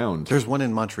around. There's one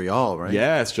in Montreal, right?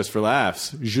 Yeah, it's just for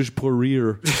laughs. Juste pour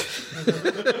rire.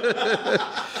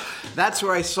 That's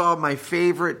where I saw my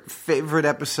favorite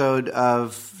episode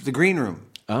of The Green Room.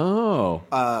 Oh.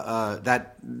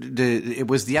 It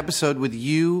was the episode with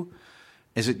you.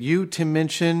 Is it you, Tim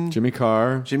Minchin? Jimmy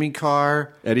Carr.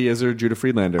 Eddie Izzard, Judah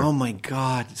Friedlander. Oh, my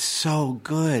God. So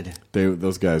good.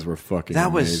 Those guys were fucking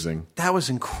amazing. That was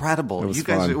incredible. It was you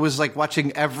guys, fun. It was like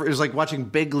watching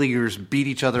big leaguers beat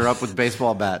each other up with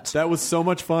baseball bats. That was so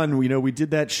much fun. We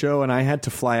did that show, and I had to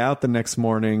fly out the next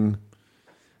morning.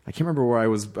 I can't remember where I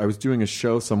was. I was doing a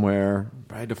show somewhere.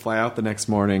 I had to fly out the next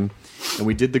morning, and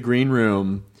we did the Green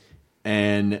Room,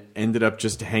 and ended up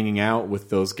just hanging out with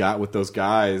those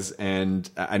guys. And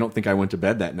I don't think I went to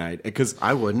bed that night because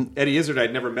I wouldn't. Eddie Izzard,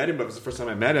 I'd never met him, but it was the first time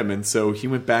I met him, and so he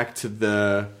went back to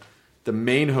the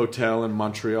main hotel in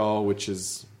Montreal, which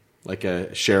is like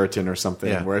a Sheraton or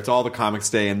something, where it's all the comics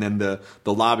stay, and then the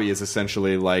lobby is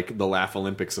essentially like the Laugh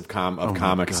Olympics of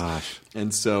comics. My gosh.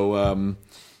 And so.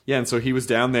 And so he was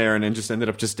down there and then just ended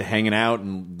up just hanging out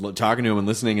and talking to him and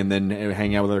listening and then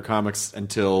hanging out with other comics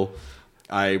until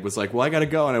I was like, well, I got to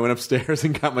go. And I went upstairs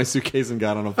and got my suitcase and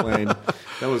got on a plane.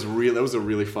 That was a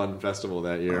really fun festival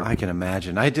that year. I can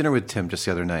imagine. I had dinner with Tim just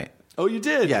the other night. Oh, you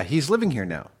did? Yeah, he's living here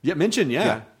now. Yeah, Minchin,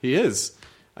 yeah, he is.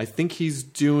 I think he's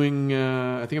doing,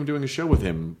 I'm doing a show with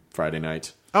him Friday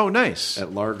night. Oh, nice.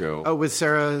 At Largo. Oh, with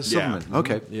Sarah Silverman. Yeah.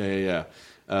 Okay. Yeah.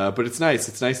 But it's nice.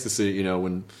 It's nice to see,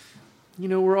 when...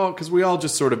 because we all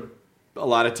just sort of a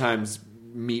lot of times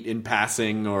meet in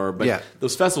passing,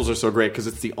 those festivals are so great because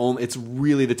it's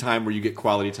really the time where you get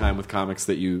quality time with comics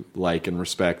that you like and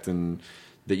respect and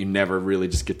that you never really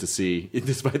just get to see,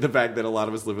 despite the fact that a lot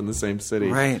of us live in the same city.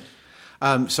 Right.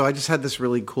 So I just had this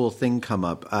really cool thing come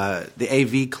up. The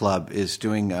AV Club is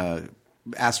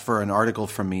asked for an article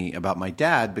from me about my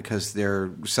dad because they're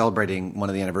celebrating one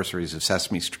of the anniversaries of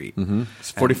Sesame Street. Mm-hmm.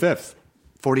 It's 45th.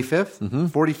 45th? Mm-hmm.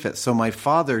 45th. So my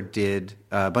father did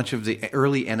a bunch of the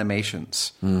early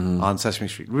animations on Sesame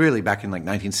Street, really back in like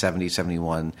 1970,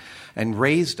 71, and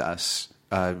raised us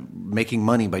making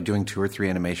money by doing 2 or 3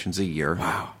 animations a year.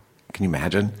 Wow. Can you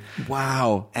imagine?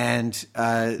 Wow. And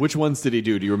which ones did he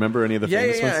do? Do you remember any of the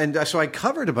famous ones? And so I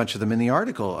covered a bunch of them in the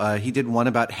article. He did one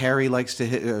about Harry likes to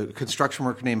hit a construction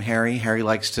worker named Harry. Harry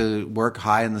likes to work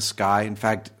high in the sky. In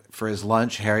fact, for his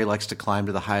lunch, Harry likes to climb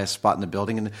to the highest spot in the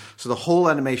building. And so the whole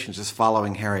animation is just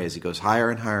following Harry as he goes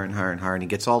higher and higher and higher and higher. And he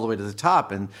gets all the way to the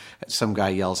top. And some guy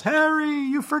yells, "Harry,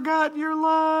 you forgot your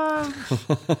lunch."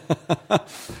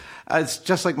 It's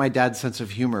just like my dad's sense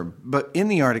of humor. But in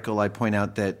the article, I point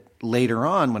out that later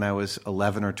on, when I was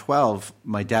 11 or 12,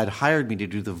 my dad hired me to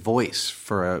do the voice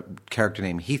for a character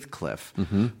named Heathcliff,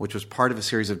 which was part of a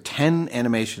series of 10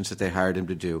 animations that they hired him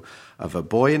to do of a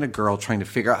boy and a girl trying to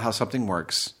figure out how something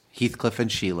works. Heathcliff and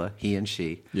Sheila, he and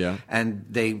she. Yeah. And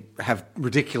they have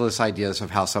ridiculous ideas of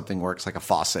how something works, like a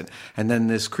faucet. And then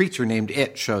this creature named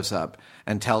It shows up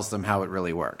and tells them how it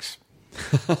really works.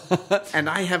 And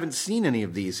I haven't seen any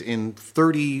of these in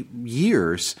 30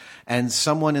 years. And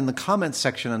someone in the comments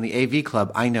section on the AV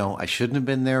Club, I know I shouldn't have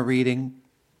been there reading,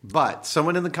 but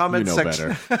someone in the comments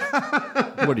section.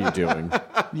 Better. What are you doing?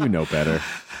 You know better.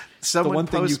 Someone the one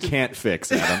thing you can't fix,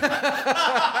 Adam.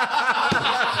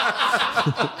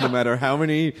 No matter how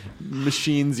many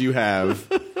machines you have.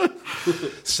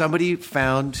 Somebody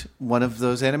found one of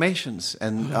those animations,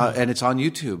 and it's on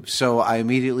YouTube. So I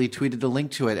immediately tweeted a link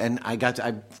to it, and I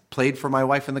played for my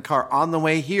wife in the car on the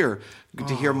way here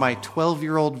to hear my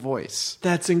 12-year-old voice.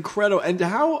 That's incredible. And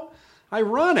how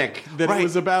ironic that Right. it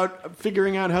was about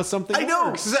figuring out how something I know.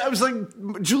 works. 'Cause I was like,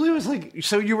 Julia was like,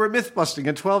 so you were myth busting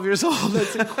at 12 years old.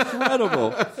 That's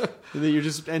incredible that you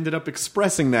just ended up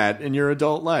expressing that in your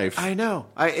adult life. I know.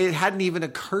 It hadn't even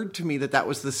occurred to me that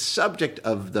was the subject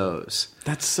of those.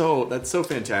 That's so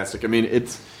fantastic. I mean,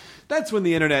 that's when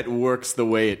the internet works the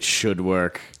way it should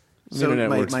work. The internet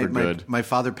works for good. My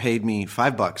father paid me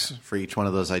 $5 for each one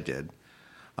of those I did.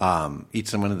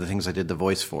 Each one of the things I did the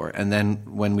voice for. And then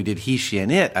when we did He, She,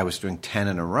 and It, I was doing 10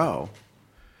 in a row.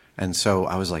 And so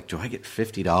I was like, do I get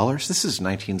 $50? This is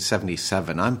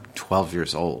 1977. I'm 12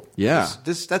 years old. Yeah.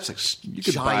 That's a You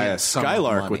could buy a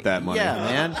Skylark with that money. Yeah,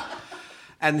 man.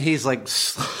 And he's like,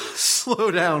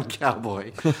 slow down,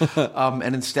 cowboy.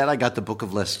 And instead I got the Book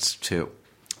of Lists, too.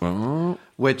 Oh.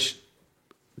 Which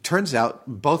turns out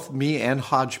both me and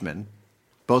Hodgman,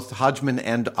 both Hodgman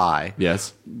and I,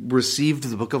 Yes. received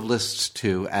the Book of Lists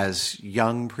too as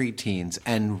young preteens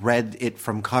and read it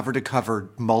from cover to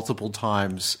cover multiple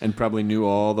times. And probably knew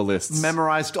all the lists.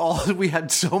 Memorized all. We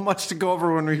had so much to go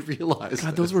over when we realized.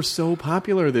 God, those were so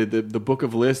popular. The Book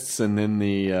of Lists and then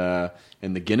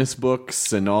the Guinness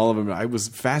books and all of them. I was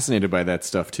fascinated by that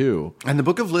stuff too. And the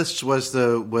Book of Lists was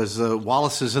the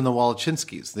Wallaces and the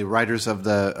Walachinskys, the writers of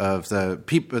the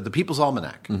People's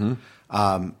Almanac,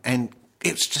 and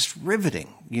it's just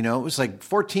riveting. You know, it was like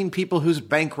 14 people whose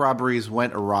bank robberies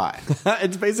went awry.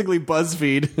 It's basically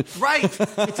BuzzFeed. Right.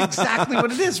 It's exactly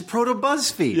what it is. Proto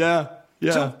BuzzFeed. Yeah.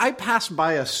 So I passed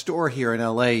by a store here in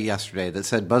LA yesterday that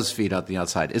said BuzzFeed on the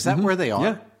outside. Is that where they are?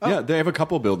 Yeah. Oh. Yeah. They have a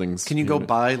couple buildings. Can you go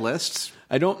buy lists?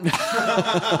 I don't.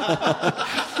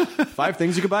 5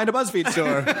 things you can buy in a BuzzFeed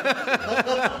store.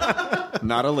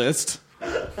 Not a list.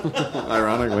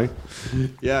 Ironically,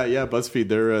 yeah. BuzzFeed,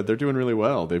 they're doing really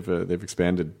well. They've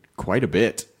expanded quite a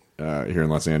bit here in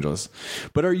Los Angeles.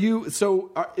 But are you?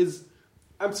 So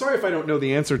I'm sorry if I don't know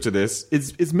the answer to this.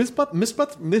 Is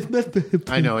Mythbusters?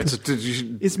 I know it's.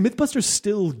 Is Mythbusters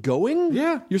still going?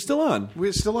 Yeah, you're still on.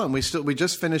 We're still on. We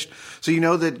just finished. So you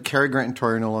know that Cary Grant and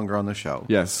Tori are no longer on the show.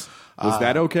 Yes. Was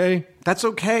that okay? That's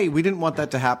okay. We didn't want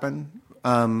that to happen.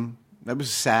 That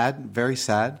was sad. Very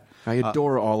sad. I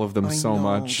adore all of them so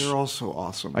much. They're all so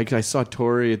awesome. I saw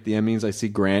Tori at the Emmys. I see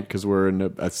Grant because we're in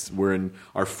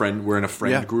a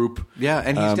friend group. Yeah,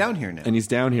 and he's down here now. And he's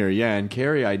down here. Yeah, and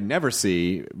Carrie I never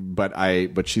see,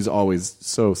 but she's always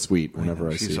so sweet whenever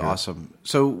I see her. She's awesome.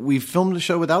 So we filmed a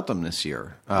show without them this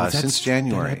year since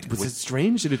January. Was it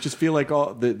strange? Did it just feel like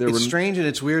all there it's were strange and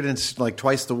it's weird and it's like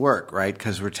twice the work, right?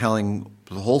 Because we're telling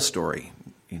the whole story.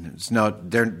 You know,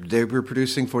 they were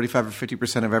producing 45 or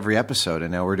 50% of every episode,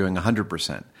 and now we're doing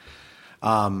 100%.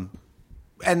 And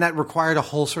that required a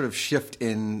whole sort of shift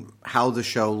in how the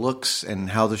show looks and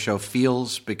how the show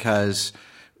feels because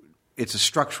it's a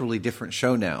structurally different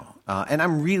show now. And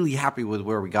I'm really happy with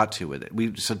where we got to with it.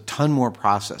 It's a ton more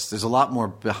process. There's a lot more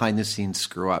behind-the-scenes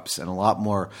screw-ups and a lot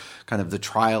more kind of the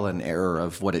trial and error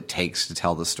of what it takes to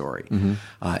tell the story. Mm-hmm.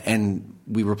 And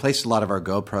we replaced a lot of our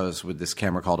GoPros with this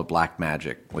camera called a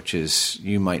Blackmagic, which is,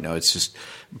 you might know, it's just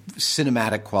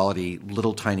cinematic quality,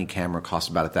 little tiny camera, costs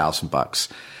about $1,000.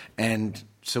 And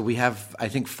so we have, I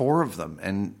think, 4 of them.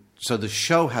 And so the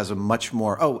show has a much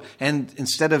more... Oh, and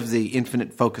instead of the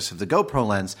infinite focus of the GoPro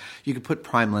lens, you could put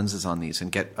prime lenses on these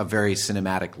and get a very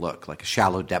cinematic look, like a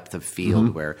shallow depth of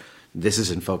field where this is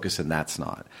in focus and that's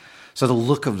not. So the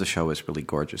look of the show is really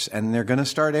gorgeous. And they're going to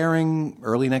start airing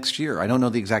early next year. I don't know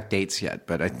the exact dates yet,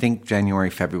 but I think January,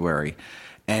 February.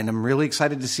 And I'm really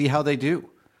excited to see how they do.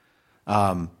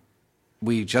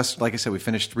 We just, like I said, we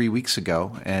finished 3 weeks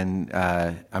ago. And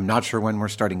I'm not sure when we're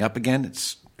starting up again.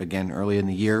 It's... Again, early in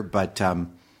the year, but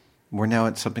we're now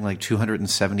at something like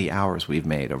 270 hours we've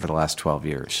made over the last 12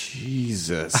 years.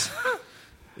 Jesus.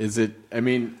 Is it, I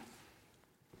mean,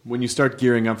 when you start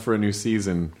gearing up for a new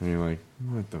season, you're like,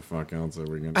 what the fuck else are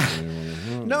we going to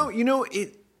do? No, you know,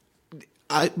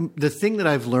 the thing that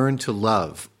I've learned to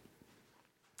love,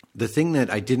 the thing that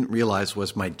I didn't realize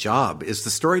was my job is the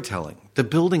storytelling. The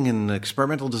building and the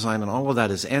experimental design and all of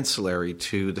that is ancillary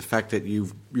to the fact that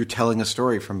you're telling a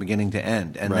story from beginning to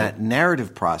end. And that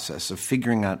narrative process of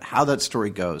figuring out how that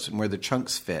story goes and where the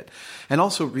chunks fit. And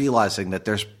also realizing that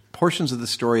there's portions of the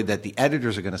story that the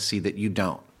editors are going to see that you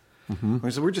don't. Mm-hmm.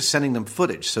 So we're just sending them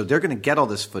footage. So they're going to get all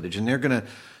this footage and they're going to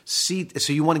see.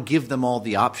 So you want to give them all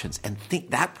the options and think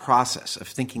that process of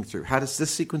thinking through how does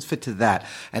this sequence fit to that?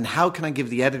 And how can I give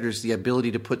the editors the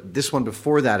ability to put this one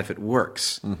before that if it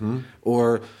works? Mm-hmm.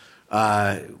 Or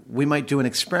we might do an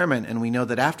experiment and we know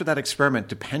that after that experiment,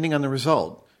 depending on the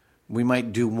result, We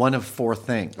might do one of 4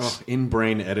 things. Oh,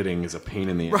 in-brain editing is a pain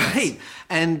in the ass. Right.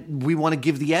 And we want to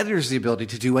give the editors the ability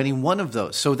to do any one of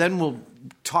those. So then we'll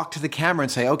talk to the camera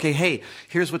and say, okay, hey,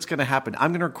 here's what's going to happen.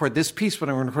 I'm going to record this piece, but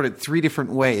I'm going to record it 3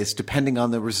 different ways depending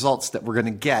on the results that we're going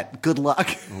to get. Good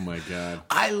luck. Oh, my God.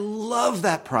 I love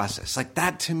that process. Like,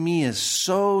 that to me is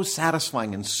so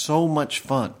satisfying and so much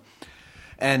fun.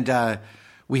 And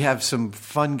we have some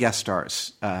fun guest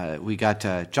stars. We got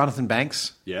Jonathan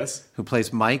Banks. Yes. Who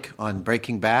plays Mike on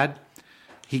Breaking Bad.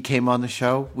 He came on the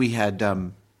show. We had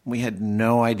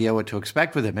no idea what to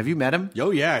expect with him. Have you met him?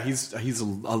 Oh, yeah. He's a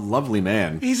lovely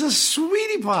man. He's a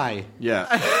sweetie pie. Yeah.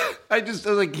 I was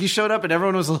like, he showed up and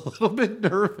everyone was a little bit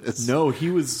nervous. No, he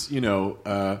was,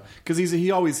 because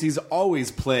he's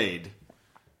always played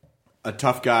a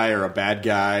tough guy or a bad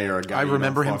guy or a guy. I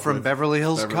remember him from Beverly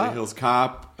Hills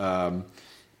Cop.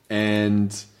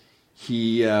 And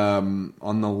he, when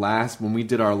we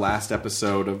did our last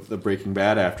episode of the Breaking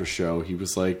Bad after show, he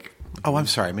was like, "Oh, I'm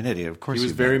sorry, I'm an idiot." Of course, he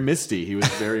was very misty. He was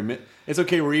very. It's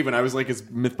okay, we're even. I was like, "Is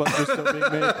Mythbusters still being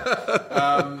made?"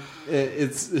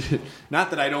 It's not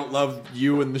that I don't love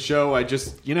you and the show. I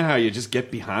just, you know how you just get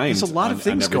behind. There's a lot of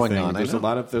things going on. There's a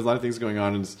lot of things going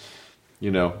on, and it's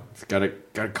got to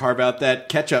carve out that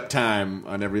catch up time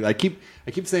on every. I keep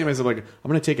saying to myself, like, I'm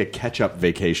going to take a catch up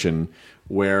vacation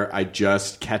where I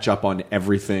just catch up on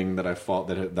everything that I've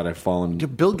fallen.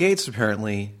 Bill Gates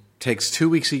apparently takes 2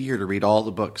 weeks a year to read all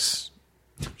the books.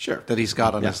 Sure. That he's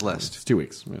got on his list. It's 2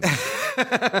 weeks.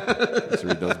 Let's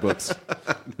read those books.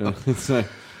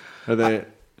 Are they?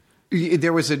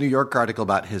 There was a New York article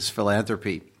about his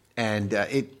philanthropy, and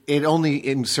it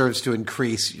only serves to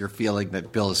increase your feeling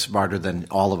that Bill is smarter than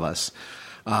all of us.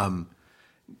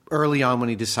 Early on, when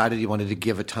he decided he wanted to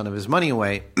give a ton of his money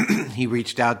away, he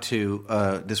reached out to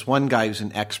this one guy who's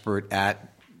an expert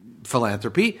at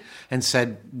philanthropy and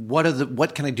said,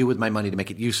 "What can I do with my money to make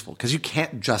it useful? Because you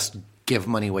can't just give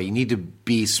money away. You need to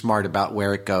be smart about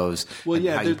where it goes. Well, and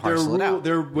how you parcel it out."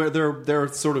 There are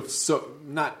sort of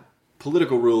not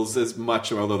political rules as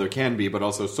much, although there can be, but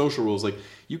also social rules. Like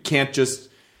you can't just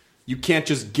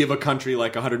give a country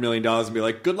like $100 million and be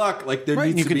like, good luck. Like there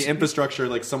needs to be infrastructure.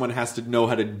 Like someone has to know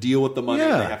how to deal with the money.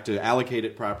 Yeah. They have to allocate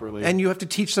it properly. And you have to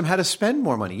teach them how to spend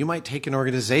more money. You might take an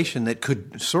organization that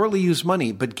could sorely use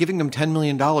money, but giving them $10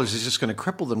 million is just going to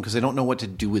cripple them because they don't know what to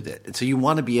do with it. And so you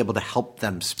want to be able to help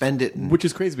them spend it. Which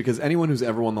is crazy because anyone who's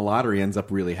ever won the lottery ends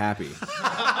up really happy.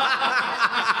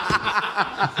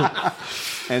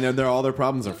 And then all their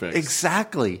problems are fixed.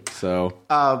 Exactly.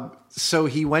 So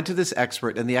he went to this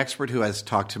expert, and the expert who has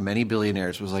talked to many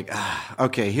billionaires was like,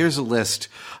 okay, here's a list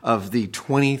of the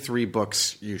 23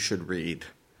 books you should read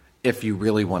if you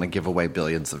really want to give away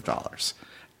billions of dollars.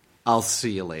 I'll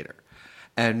see you later.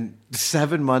 And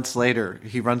 7 months later,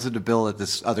 he runs into Bill at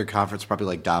this other conference, probably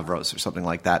like Davos or something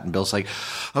like that. And Bill's like,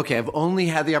 okay, I've only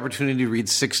had the opportunity to read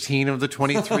 16 of the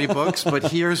 23 books,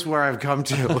 but here's where I've come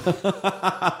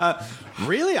to.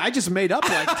 Really? I just made up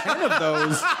like 10 of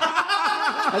those.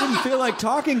 I didn't feel like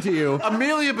talking to you.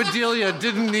 Amelia Bedelia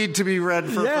didn't need to be read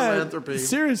for philanthropy.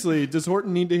 Seriously, does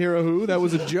Horton need to hear a who? That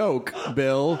was a joke,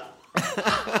 Bill.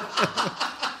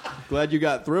 Glad you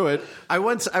got through it. I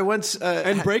once.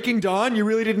 And Breaking Dawn, you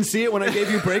really didn't see it when I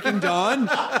gave you Breaking Dawn?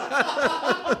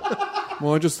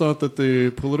 Well, I just thought that the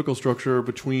political structure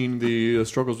between the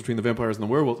struggles between the vampires and the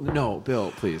werewolves. No,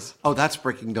 Bill, please. Oh, that's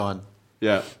Breaking Dawn.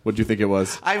 Yeah. What do you think it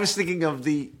was? I was thinking of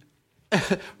the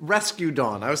Rescue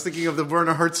Dawn. I was thinking of the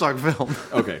Werner Herzog film.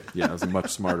 Okay. Yeah, that was a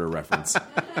much smarter reference. I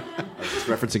was just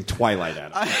referencing Twilight,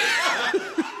 Adam.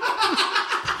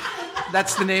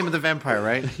 That's the name of the vampire,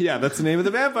 right? Yeah, that's the name of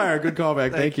the vampire. Good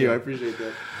callback. Thank you. I appreciate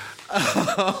that.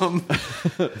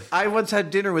 I once had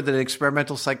dinner with an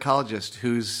experimental psychologist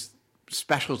whose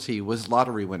specialty was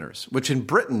lottery winners, which in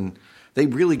Britain, they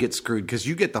really get screwed because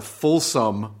you get the full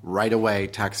sum right away,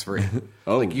 tax-free.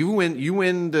 Oh. Like you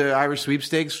win the Irish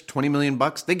sweepstakes, $20 million.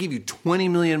 They give you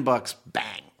 $20 million,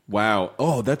 bang. Wow.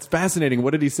 Oh, that's fascinating.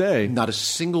 What did he say? Not a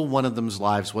single one of them's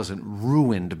lives wasn't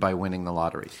ruined by winning the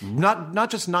lottery. Not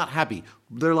just not happy.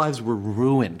 Their lives were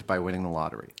ruined by winning the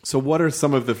lottery. So what are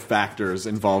some of the factors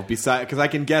involved besides? Because I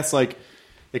can guess like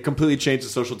it completely changed the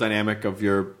social dynamic of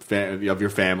your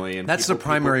family. And that's the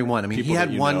primary one. I mean, he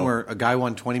had one where a guy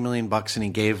won $20 million and he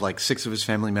gave like 6 of his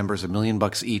family members $1 million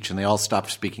each, and they all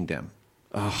stopped speaking to him.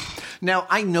 Oh. Now,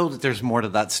 I know that there's more to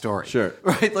that story. Sure.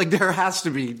 Right? Like, there has to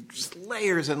be just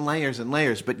layers and layers and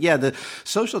layers. But yeah, the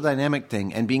social dynamic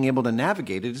thing and being able to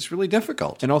navigate it is really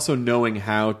difficult. And also knowing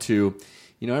how to,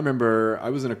 I remember I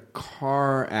was in a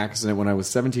car accident when I was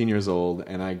 17 years old,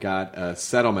 and I got a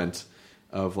settlement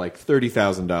of like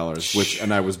 $30,000,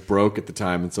 and I was broke at the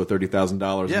time, and so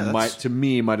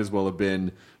 $30,000 might as well have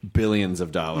been billions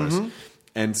of dollars.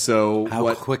 And so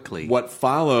what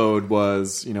followed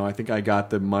was, I think I got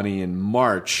the money in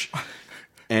March.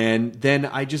 And then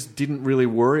I just didn't really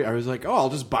worry. I was like, I'll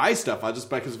just buy stuff. I'll just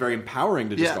buy, because it's very empowering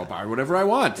to just go buy whatever I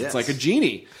want. It's like a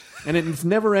genie. And it's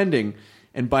never ending.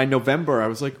 And by November, I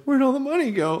was like, where'd all the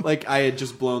money go? Like, I had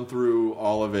just blown through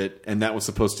all of it, and that was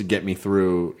supposed to get me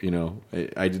through,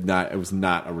 I did not, it was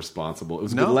not a responsible, it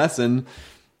was a good lesson,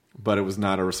 but it was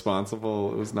not a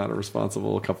responsible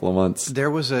couple of months.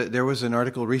 There was an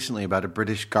article recently about a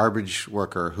British garbage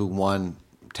worker who won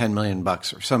 $10 million or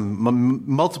some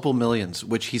multiple millions,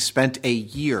 which he spent a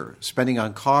year spending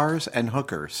on cars and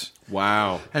hookers.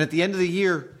 Wow. And at the end of the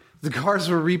year, the cars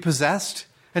were repossessed.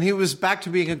 And he was back to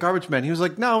being a garbage man. He was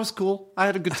like, no, it was cool. I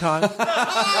had a good time.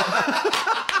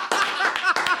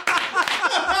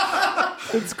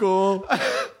 It's cool.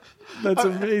 That's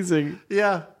amazing.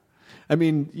 Yeah. I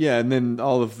mean, yeah, and then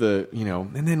all of the,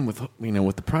 and then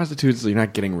with the prostitutes, you're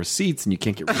not getting receipts and you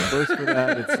can't get reimbursed for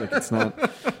that. It's like, it's not,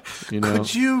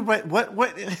 Could you,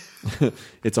 what?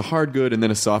 It's a hard good and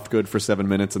then a soft good for 7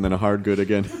 minutes and then a hard good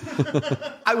again.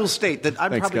 I will state that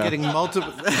I'm probably getting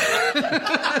multiple.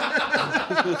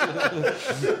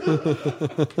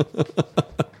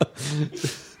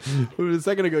 A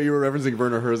second ago, you were referencing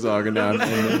Werner Herzog,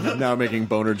 and now making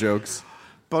boner jokes.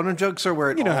 Boner jokes are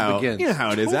where it all begins. You know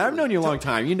how it is. I've known you a long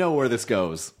time. You know where this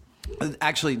goes.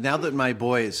 Actually, now that my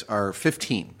boys are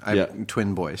 15, I have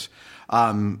twin boys,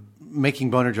 making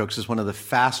boner jokes is one of the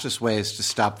fastest ways to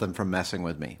stop them from messing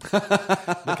with me.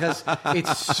 Because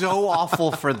it's so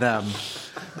awful for them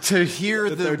to hear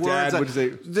the words. Would say,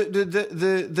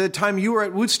 the time you were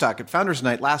at Woodstock at Founders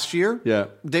Night last year,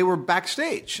 they were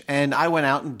backstage. And I went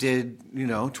out and did,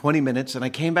 20 minutes, and I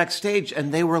came backstage,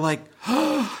 and they were like,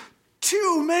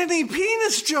 too many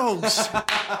penis jokes.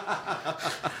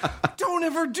 Don't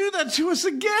ever do that to us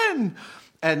again.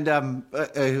 And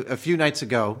a few nights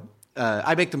ago,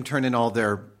 I make them turn in all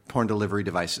their porn delivery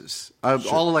devices.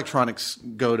 All electronics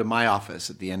go to my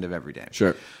office at the end of every day.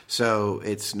 Sure. So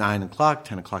it's 9 o'clock,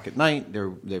 10 o'clock at night.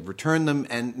 They've returned them,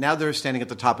 and now they're standing at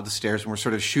the top of the stairs, and we're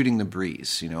sort of shooting the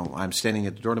breeze. I'm standing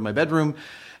at the door to my bedroom,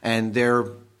 and they're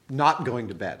not going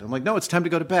to bed. I'm like, no, it's time to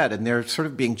go to bed. And they're sort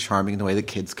of being charming in the way that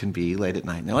kids can be late at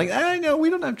night. And they're like, I know, we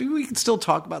don't have to. We can still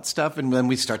talk about stuff. And then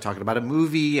we start talking about a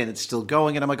movie, and it's still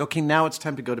going. And I'm like, okay, now it's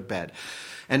time to go to bed.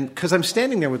 And because I'm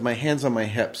standing there with my hands on my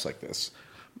hips like this,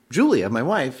 Julia, my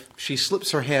wife, she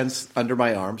slips her hands under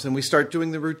my arms, and we start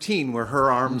doing the routine where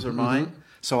her arms are mine.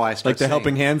 So I start like the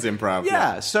Helping Hands improv.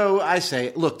 Yeah. So I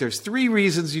say, look, there's 3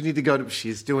 reasons you need to go to.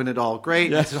 She's doing it all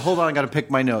great. Yeah. I said, hold on, I got to pick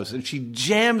my nose. And she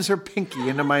jams her pinky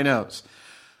into my nose.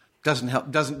 Doesn't help.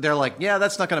 They're like, yeah,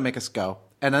 that's not going to make us go.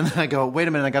 And then I go, wait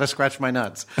a minute, I got to scratch my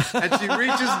nuts. And she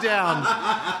reaches down.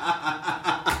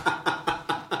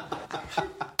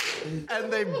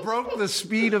 And they broke the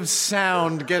speed of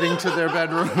sound getting to their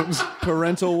bedrooms.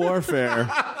 Parental warfare.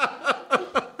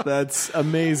 That's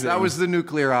amazing. That was the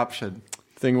nuclear option.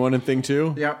 Thing 1 and thing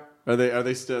 2? Yep. Are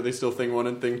they still thing 1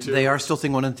 and thing 2? They are still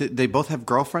thing 1 and they both have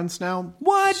girlfriends now.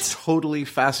 What? It's totally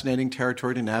fascinating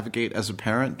territory to navigate as a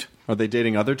parent. Are they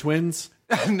dating other twins?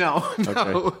 No.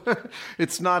 Okay.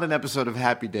 It's not an episode of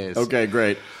Happy Days. Okay,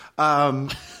 great.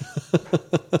 The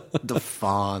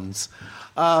Fonz.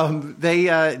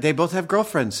 They both have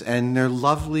girlfriends, and they're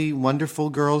lovely, wonderful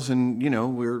girls. And we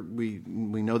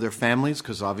know their families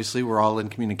because obviously we're all in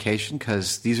communication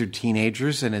because these are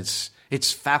teenagers, and it's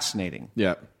fascinating.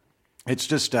 Yeah, it's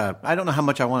just I don't know how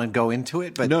much I want to go into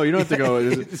it, but no, you don't have to go.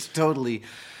 It's totally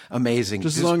amazing.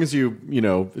 Just as long as you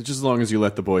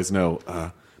let the boys know,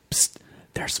 psst,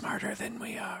 they're smarter than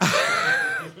we are.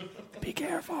 Be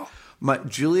careful.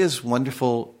 Julia's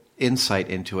wonderful insight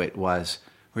into it was,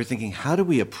 we're thinking, how do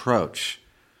we approach,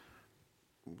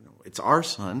 it's our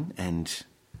son and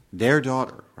their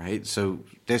daughter, right? So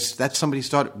that's somebody's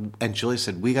daughter. And Julia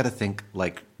said, we have to think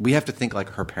like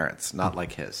her parents, not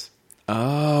like his.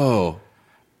 Oh.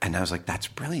 And I was like, that's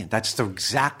brilliant. That's the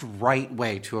exact right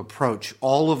way to approach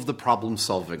all of the problem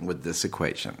solving with this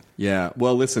equation. Yeah.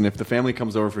 Well, listen, if the family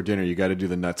comes over for dinner, you got to do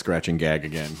the nut scratching gag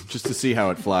again, just to see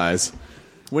how it flies.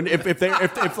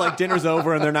 If like dinner's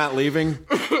over and they're not leaving,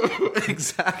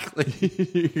 exactly,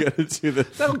 you got to do the.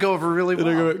 That'll go over really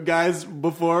well, guys.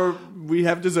 Before we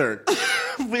have dessert,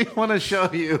 we want to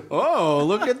show you. Oh,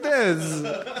 look at this!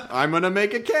 I'm gonna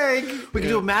make a cake. We can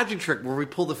do a magic trick where we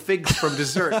pull the figs from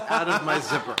dessert out of my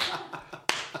zipper.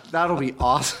 That'll be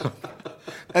awesome.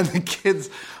 And the kids,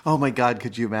 oh my God,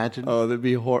 could you imagine? Oh, they'd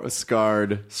be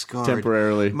scarred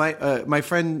temporarily. My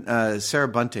friend Sarah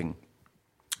Bunting.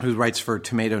 who writes for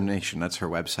Tomato Nation. That's her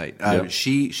website. Yep.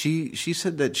 She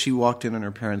said that she walked in on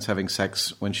her parents having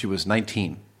sex when she was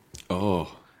 19.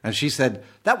 Oh. And she said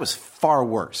that was far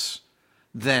worse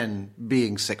than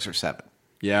being 6 or 7.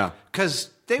 Yeah. Because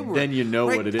they were... Then you know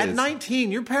right, what it is. At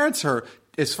 19, your parents are,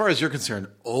 as far as you're concerned,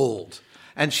 old.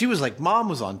 And she was like, Mom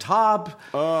was on top.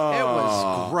 Oh. It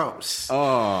was gross. Oh.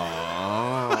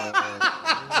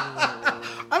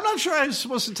 I'm not sure I was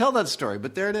supposed to tell that story,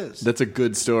 but there it is. That's a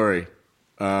good story.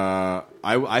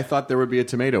 I thought there would be a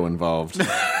tomato involved.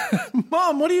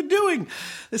 Mom, what are you doing?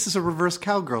 This is a reverse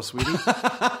cowgirl, sweetie.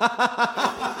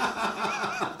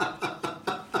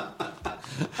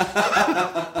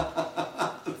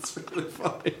 That's really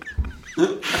funny.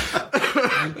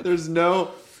 There's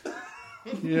no...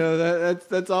 You know,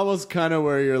 that's almost kind of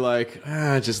where you're like,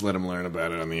 just let them learn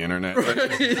about it on the internet.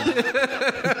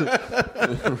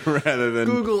 Rather than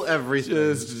Google everything.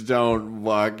 Just don't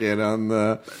walk in on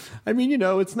the... I mean, you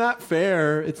know, it's not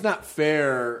fair. It's not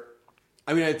fair.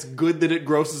 I mean, it's good that it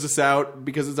grosses us out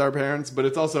because it's our parents, but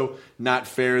it's also not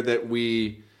fair that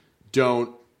we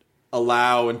don't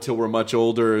allow until we're much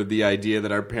older the idea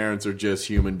that our parents are just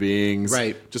human beings.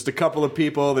 Right. Just a couple of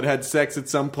people that had sex at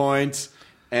some point.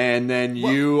 And then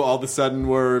you all of a sudden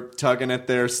were tugging at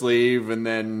their sleeve, and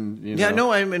then, you know. Yeah,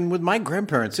 no, I mean, with my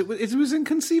grandparents, it was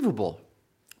inconceivable.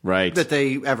 Right. That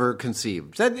they ever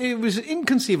conceived. That it was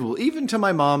inconceivable. Even to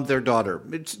my mom, their daughter.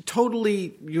 It's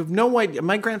totally, you have no idea.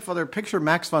 My grandfather, picture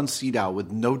Max von Sydow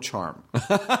with no charm.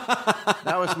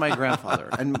 That was my grandfather.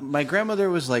 And my grandmother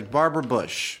was like Barbara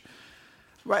Bush.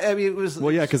 Right, I mean, it was...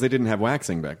 Well, yeah, because they didn't have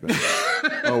waxing back then.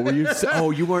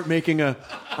 You weren't making a...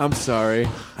 I'm sorry.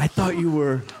 I thought you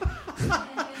were...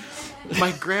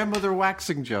 My grandmother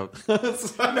waxing joke.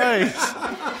 Nice.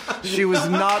 She was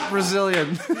not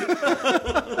Brazilian.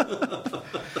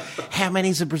 How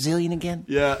many's a Brazilian again?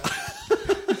 Yeah.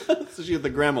 So she had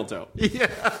the Grammel toe. Yeah.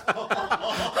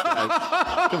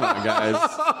 Come on,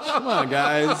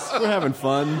 guys. We're having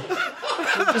fun.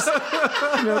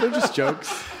 They're just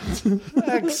jokes.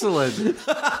 Excellent.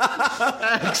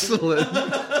 Excellent.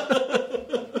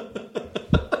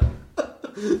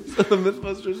 So the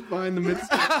Mythbusters find the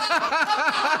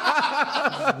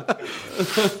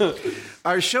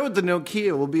Our show at the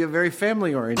Nokia will be a very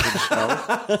family-oriented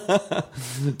show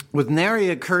with nary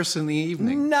a curse in the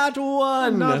evening. Not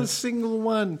one. Not a single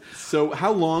one. So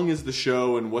how long is the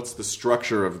show, and what's the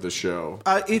structure of the show?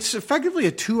 It's effectively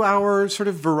a 2-hour sort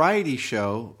of variety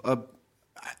show.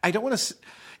 I don't want to...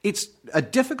 It's a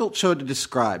difficult show to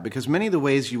describe because many of the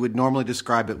ways you would normally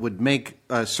describe it would make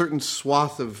a certain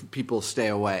swath of people stay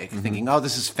away, thinking, oh,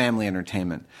 this is family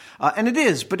entertainment. And it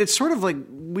is, but it's sort of like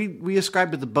we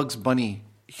ascribe it the Bugs Bunny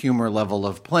humor level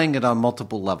of playing it on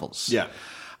multiple levels. Yeah.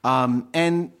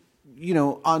 And, you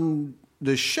know, on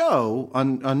the show,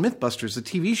 on Mythbusters, the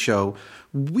TV show,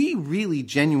 we really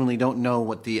genuinely don't know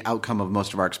what the outcome of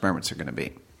most of our experiments are going to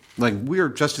be. Like, we're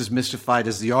just as mystified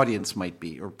as the audience might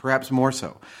be, or perhaps more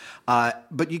so.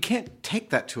 But you can't take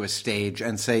that to a stage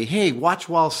and say, hey, watch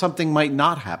while something might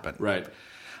not happen. Right.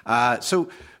 So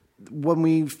when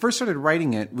we first started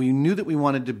writing it, we knew that we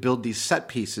wanted to build these set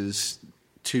pieces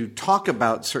to talk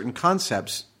about certain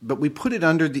concepts, but we put it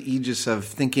under the aegis of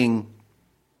thinking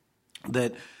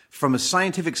that from a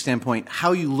scientific standpoint,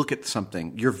 how you look at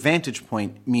something, your vantage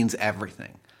point means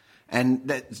everything. And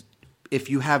that... If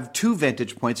you have 2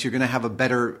 vantage points, you're going to have a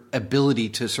better ability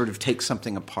to sort of take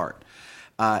something apart.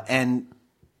 And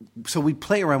so we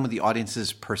play around with the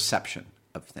audience's perception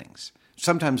of things.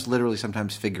 Sometimes literally,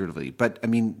 sometimes figuratively. But, I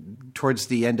mean, towards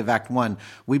the end of Act 1,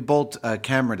 we bolt a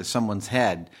camera to someone's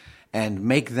head and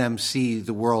make them see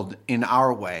the world in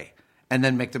our way and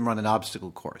then make them run an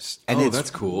obstacle course. And it's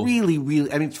that's cool. Really,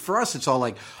 really – I mean, for us, it's all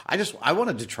like I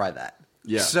wanted to try that.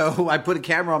 Yeah. So I put a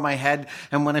camera on my head,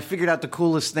 and when I figured out the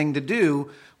coolest thing to do,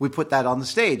 we put that on the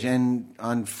stage. And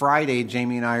on Friday,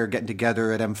 Jamie and I are getting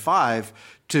together at M5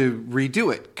 to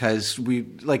redo it because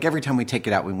every time we take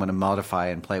it out, we want to modify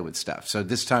and play with stuff. So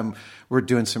this time we're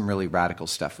doing some really radical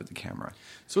stuff with the camera.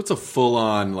 So it's a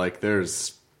full-on, like,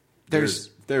 there's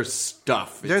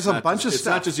stuff. There's a bunch of stuff. It's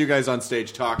not just you guys on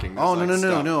stage talking. Oh,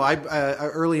 no. I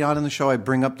early on in the show, I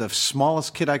bring up the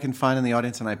smallest kid I can find in the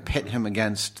audience, and I pit him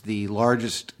against the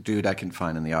largest dude I can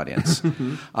find in the audience.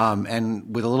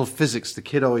 And with a little physics, the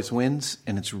kid always wins,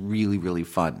 and it's really, really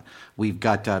fun. We've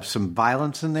got some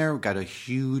violence in there. We've got a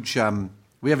huge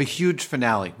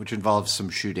finale, which involves some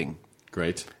shooting.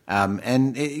 Great.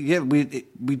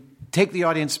 We take the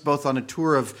audience both on a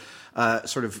tour of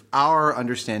sort of our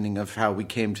understanding of how we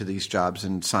came to these jobs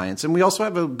in science. And we also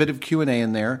have a bit of Q&A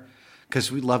in there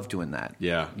because we love doing that.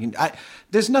 Yeah.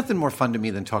 There's nothing more fun to me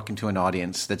than talking to an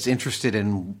audience that's interested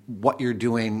in what you're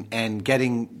doing and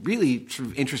getting really sort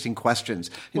of interesting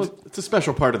questions. Well, it's a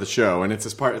special part of the show, and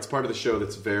it's part of the show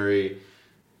that's very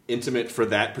intimate for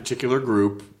that particular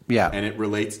group. Yeah. And it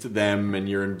relates to them, and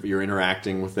you're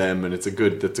interacting with them, and it's a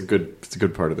good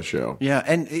part of the show. Yeah,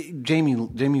 and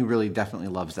Jamie really definitely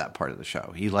loves that part of the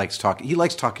show. He likes talking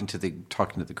to the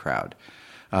crowd.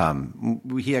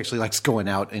 He actually likes going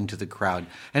out into the crowd,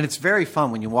 and it's very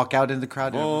fun when you walk out into the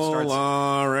crowd and it starts.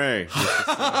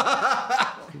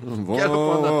 Get up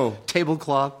on the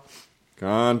tablecloth.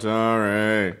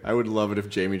 Cantare. I would love it if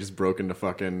Jamie just broke into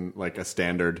fucking like a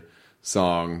standard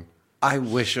song. I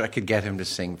wish I could get him to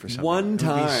sing for something. One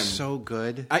time. It would be so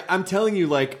good. I'm telling you,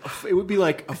 like, it would be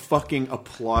like a fucking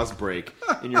applause break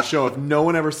in your show if no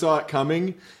one ever saw it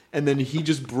coming, and then he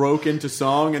just broke into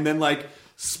song, and then, like,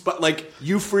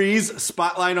 you freeze,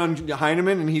 spotlight on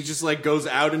Heinemann, and he just, like, goes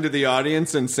out into the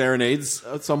audience and serenades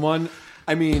someone.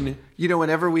 I mean... You know,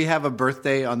 whenever we have a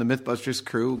birthday on the Mythbusters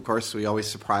crew, of course, we always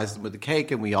surprise them with a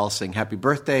cake, and we all sing happy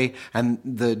birthday. And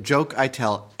the joke I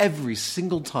tell every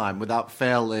single time without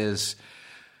fail is,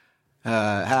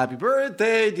 happy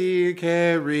birthday, dear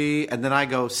Carrie. And then I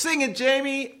go, sing it,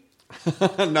 Jamie.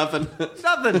 Nothing.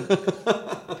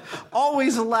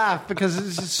 Always a laugh because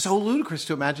it's just so ludicrous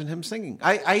to imagine him singing.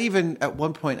 I even, at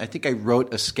one point, I think I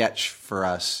wrote a sketch for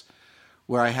us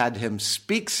where I had him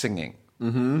speak singing.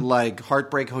 Mm-hmm. Like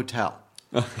Heartbreak Hotel.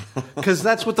 Because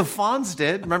that's what the Fonz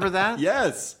did. Remember that?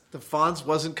 Yes. The Fonz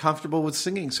wasn't comfortable with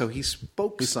singing, so he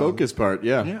spoke his part,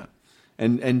 yeah. Yeah.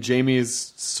 And Jamie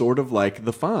is sort of like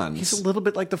the Fonz. He's a little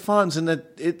bit like the Fonz in the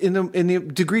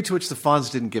degree to which the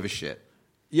Fonz didn't give a shit.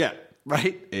 Yeah.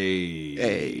 Right?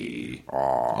 Hey.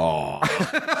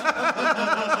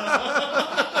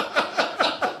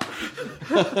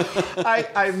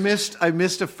 I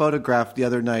missed a photograph the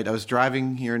other night. I was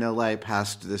driving here in LA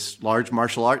past this large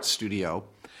martial arts studio,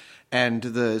 and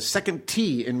the second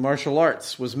T in martial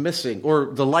arts was missing, or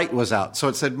the light was out, so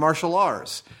it said martial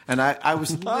arts. And I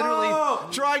was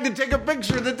literally trying to take a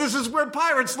picture that this is where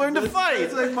pirates learn to fight.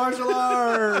 It's like martial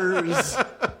arts.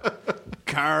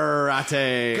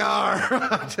 Karate.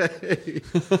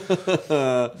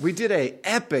 We did a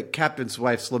epic Captain's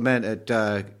Wife's Lament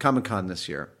at Comic-Con this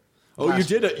year. Oh, you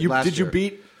did it. Did you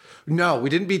beat? No, we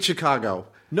didn't beat Chicago.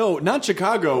 No, not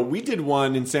Chicago. We did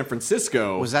one in San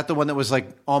Francisco. Was that the one that was like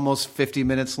almost 50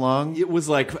 minutes long? It was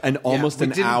like almost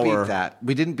an hour.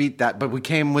 We didn't beat that, but we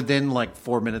came within like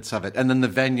 4 minutes of it. And then the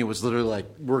venue was literally like,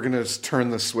 we're going to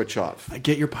turn the switch off.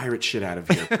 Get your pirate shit out of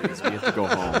here, please. We have to go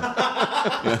home.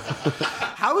 Yeah.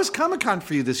 How was Comic-Con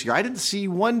for you this year? I didn't see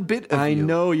one bit of you. I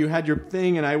know. You had your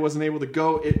thing, and I wasn't able to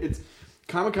go. It's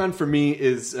Comic-Con for me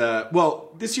is,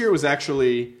 this year it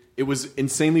was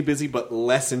insanely busy, but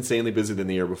less insanely busy than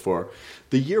the year before.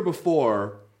 The year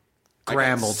before,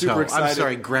 Grammeltoe. I'm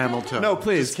sorry, Grammeltoe. No,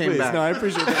 please. No, I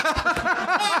appreciate that.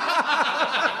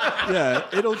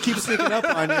 Yeah, it'll keep sneaking up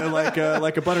on you like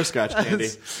a butterscotch candy.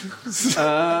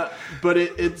 But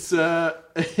it's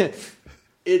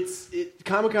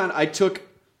Comic-Con. I took,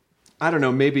 I don't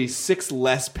know, maybe 6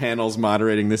 less panels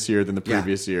moderating this year than the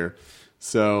previous year.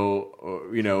 So,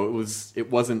 it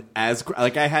wasn't as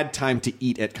like I had time to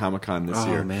eat at Comic-Con this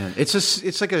year. Oh man, it's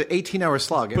like an 18-hour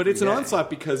slog. But it's an onslaught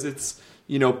because it's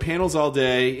panels all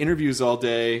day, interviews all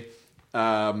day,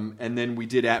 and then we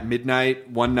did at midnight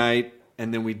one night,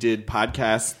 and then we did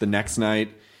podcasts the next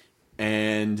night,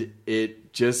 and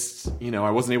it just I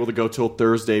wasn't able to go till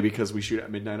Thursday because we shoot at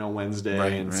midnight on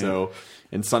Wednesday, so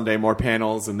and Sunday more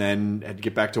panels, and then had to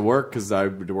get back to work because I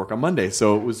had to work on Monday.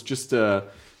 So it was just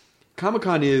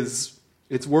Comic-Con it's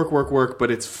work,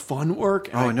 but it's fun work.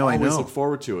 And I always look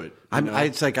forward to it.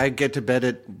 It's like I get to bed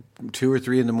at 2 or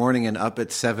 3 in the morning and up at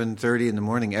 7:30 in the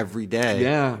morning every day.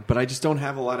 Yeah, but I just don't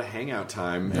have a lot of hangout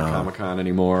time at Comic-Con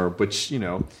anymore, which,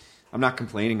 I'm not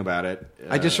complaining about it.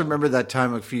 I just remember that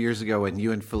time a few years ago when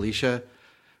you and Felicia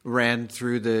ran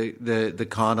through the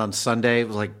con on Sunday. It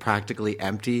was like practically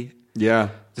empty. Yeah.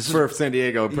 This is for San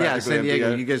Diego. Yeah, San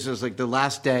Diego. You guys, it was like the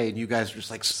last day, and you guys were just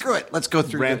like, screw it, let's go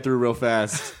through. Ran through real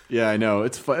fast. Yeah, I know.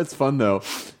 It's fun, though.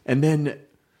 And then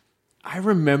I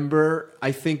remember,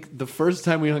 I think the first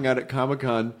time we hung out at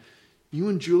Comic-Con, you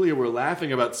and Julia were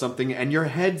laughing about something, and your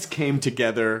heads came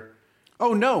together.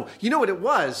 Oh, no. You know what it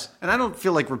was? And I don't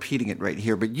feel like repeating it right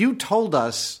here, but you told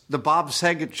us the Bob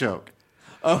Saget joke.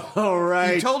 Oh,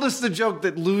 right. You told us the joke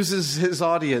that loses his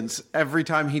audience every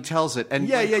time he tells it. And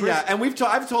yeah. And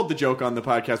I've told the joke on the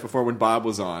podcast before when Bob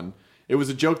was on. It was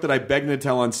a joke that I begged him to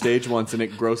tell on stage once, and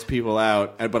it grossed people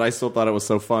out. But I still thought it was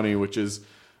so funny, which is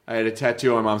I had a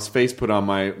tattoo on my mom's face put on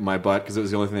my butt because it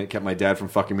was the only thing that kept my dad from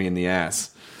fucking me in the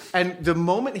ass. And the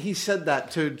moment he said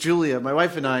that to Julia, my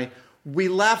wife and I, we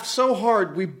laughed so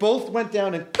hard, we both went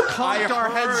down and conked our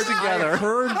heads together. I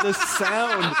heard the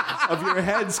sound of your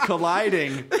heads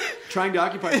colliding, trying to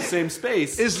occupy the same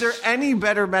space. Is there any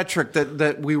better metric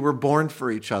that we were born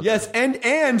for each other? Yes, and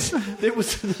it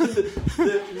was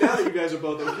now that you guys are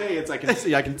both okay,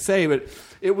 I can say, but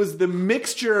it was the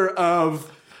mixture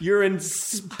of you're in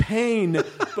pain,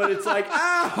 but it's like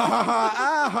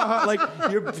like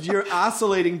you're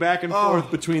oscillating back and forth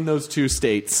between those two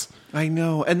states. I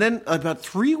know. And then about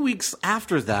 3 weeks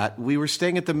after that, we were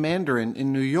staying at the Mandarin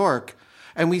in New York,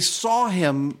 and we saw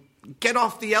him get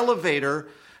off the elevator,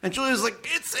 and Julia was like,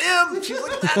 "It's him!" She's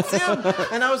like, "That's him!"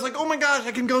 And I was like, "Oh my gosh,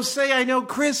 I can go say I know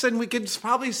Chris, and we could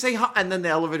probably say hi." And then the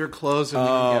elevator closed, and we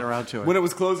didn't get around to it. When it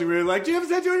was closing, we were like, "Do you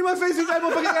have a tattoo on my face?"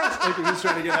 Like, he was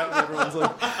trying to get out, and everyone's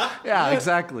like, "Yeah,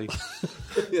 exactly."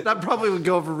 That probably would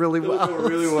go over really well.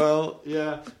 Really well,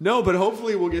 yeah. No, but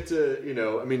hopefully we'll get to,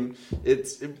 I mean,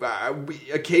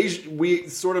 we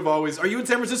sort of always, are you in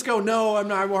San Francisco? No, I'm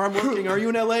not, or I'm working. Are you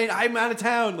in LA? I'm out of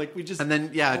town. Like, we just. And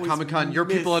then, Comic-Con, your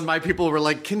people and my people were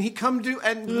like, can he come do,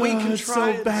 and we can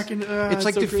try. So back in, it's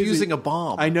like so diffusing crazy. A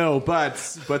bomb. I know,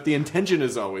 but the intention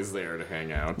is always there to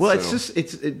hang out. Well, so.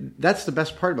 That's the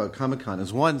best part about Comic-Con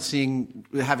is one,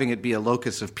 having it be a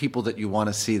locus of people that you want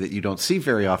to see that you don't see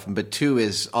very often, but two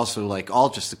is also like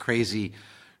all just the crazy,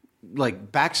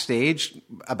 like backstage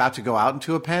about to go out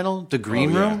into a panel, the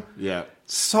green room. Yeah.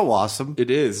 So awesome. It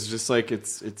is. Just like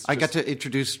it's I got to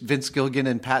introduce Vince Gilligan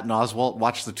and Patton Oswalt,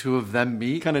 watch the two of them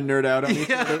meet. Kind of nerd out on each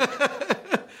other.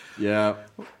 Yeah.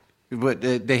 But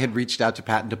they had reached out to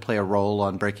Patton to play a role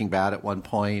on Breaking Bad at one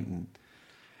point.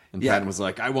 And Patton was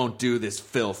like, I won't do this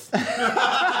filth.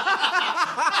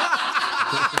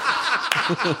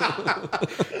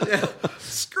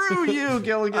 Screw you,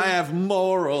 Gilligan. I have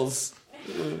morals.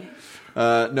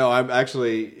 No, I'm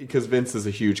actually, because Vince is a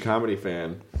huge comedy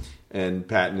fan and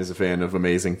Patton is a fan of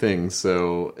amazing things.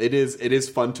 So it is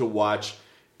fun to watch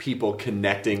people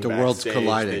connecting the worlds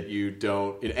colliding that you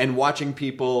don't, and watching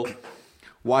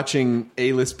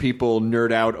A-list people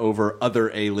nerd out over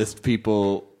other A-list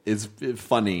people is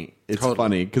funny. It's totally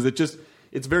funny because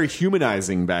it's very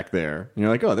humanizing back there. And you're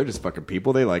like, oh, they're just fucking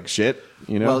people. They like shit,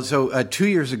 Well, so 2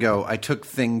 years ago, I took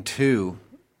Thing 2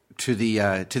 to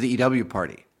the EW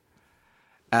party.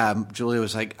 Julia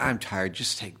was like, I'm tired.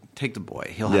 Just take the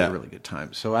boy. He'll have a really good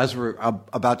time. So as we're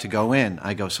about to go in,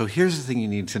 I go, so here's the thing you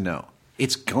need to know.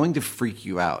 It's going to freak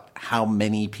you out how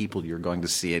many people you're going to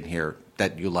see in here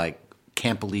that you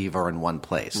can't believe are in one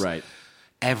place. Right.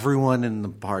 Everyone in the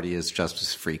party is just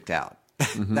as freaked out.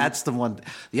 Mm-hmm. That's the one.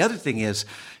 The other thing is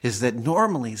that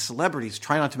normally celebrities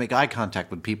try not to make eye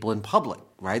contact with people in public,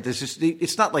 right?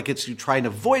 It's not like you try and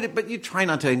avoid it, but you try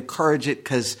not to encourage it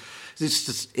because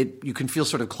you can feel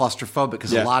sort of claustrophobic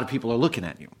because a lot of people are looking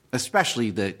at you,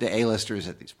 especially the A-listers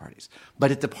at these parties.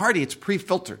 But at the party, it's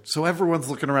pre-filtered, so everyone's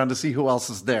looking around to see who else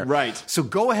is there. Right. So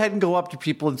go ahead and go up to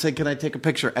people and say, can I take a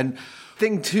picture? And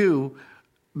Thing 2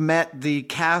 met the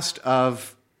cast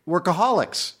of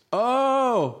Workaholics.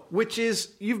 Oh. Which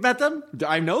is, you've met them?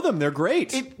 I know them. They're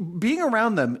great. Being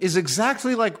around them is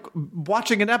exactly like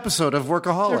watching an episode of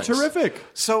Workaholics. They're terrific.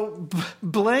 So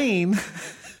Blaine,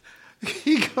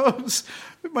 he goes,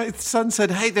 my son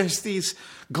said, hey, there's these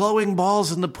glowing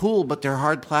balls in the pool, but they're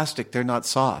hard plastic. They're not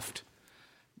soft.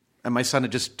 And my son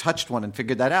had just touched one and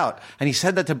figured that out. And he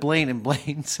said that to Blaine, and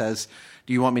Blaine says,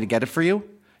 do you want me to get it for you?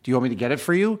 Do you want me to get it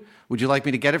for you? Would you like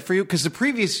me to get it for you? Because the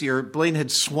previous year, Blaine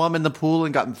had swum in the pool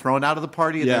and gotten thrown out of the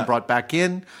party and then brought back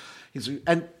in.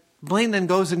 And Blaine then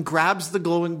goes and grabs the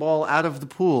glowing ball out of the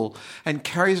pool and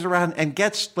carries it around and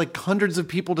gets hundreds of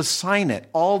people to sign it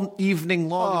all evening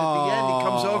long. And at the end, he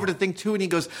comes over to Thing 2 and he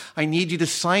goes, I need you to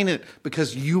sign it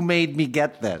because you made me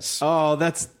get this. Oh,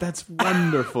 that's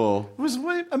wonderful. It was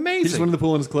amazing. He just went in the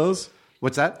pool in his clothes?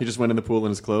 What's that? He just went in the pool in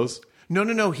his clothes?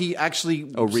 No. He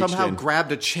actually somehow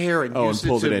grabbed a chair and used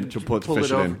pulled it in to pull it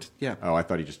it over. in. Yeah. Oh, I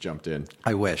thought he just jumped in.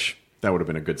 I wish. That would have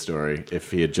been a good story if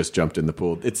he had just jumped in the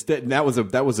pool. That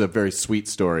was a very sweet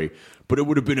story, but it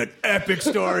would have been an epic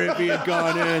story if he had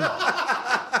gone in.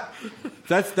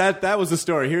 That was the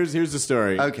story. Here's the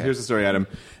story. Okay. Here's the story, Adam.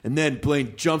 And then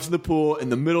Blaine jumps in the pool in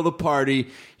the middle of the party.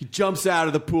 He jumps out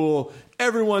of the pool.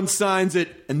 Everyone signs it,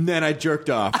 and then I jerked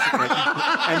off.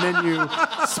 And then you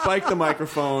spike the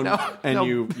microphone,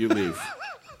 You leave.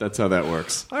 That's how that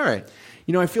works. All right.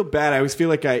 I feel bad. I always feel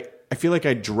like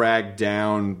I dragged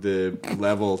down the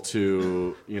level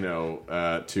to,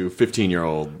 to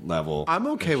 15-year-old level. I'm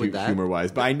okay with that.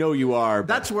 Humor-wise, but I know you are.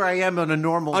 That's where I am on a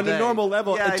normal on day. a normal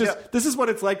level. Yeah, This is what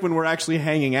it's like when we're actually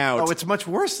hanging out. Oh, it's much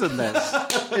worse than this.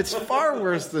 It's far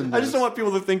worse than this. I just don't want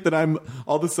people to think that I'm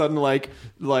all of a sudden like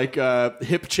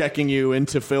hip checking you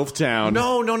into Filth Town.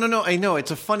 No. I know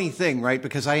it's a funny thing, right?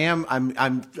 Because I'm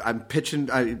pitching.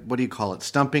 What do you call it?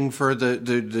 Stumping for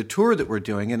the tour that we're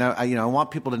doing, and I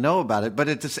want people to know about it. But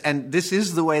and this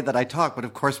is the way that I talk. But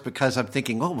of course, because I'm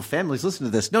thinking, oh, well, families listen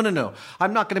to this. No.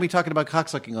 I'm not going to be talking about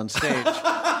cocksucking on stage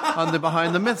on the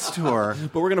Behind the Myths tour.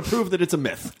 But we're going to prove that it's a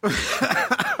myth.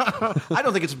 I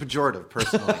don't think it's a pejorative,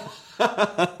 personally.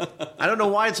 I don't know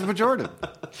why it's a pejorative.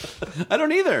 I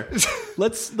don't either.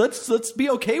 Let's be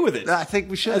okay with it. I think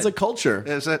we should. As a culture.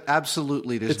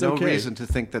 Absolutely. There's It's no okay. reason to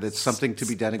think that it's something to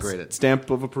be denigrated. Stamp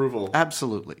of approval.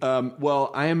 Absolutely.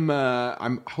 Well,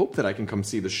 I'm hope that I can come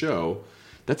see the show.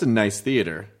 That's a nice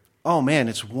theater. Oh, man,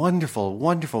 it's wonderful,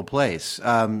 wonderful place.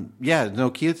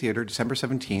 Nokia Theater, December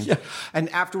 17th. Yeah. And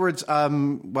afterwards,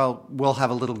 we'll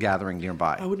have a little gathering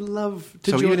nearby. I would love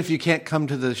to So join. even if you can't come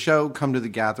to the show, come to the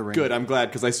gathering. Good, I'm glad,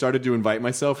 because I started to invite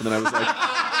myself, and then I was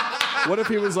like, what if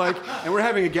he was like, and we're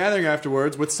having a gathering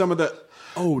afterwards with some of the...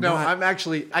 Oh, No, not-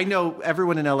 I know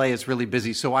everyone in LA is really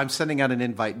busy, so I'm sending out an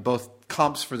invite, both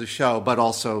comps for the show, but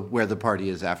also where the party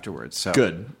is afterwards. So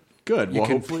Good. You Well,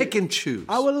 can hopefully- pick and choose.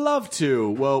 I would love to.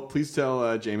 Well, please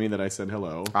tell Jamie that I said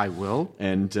hello. I will.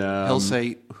 And He'll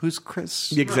say, "Who's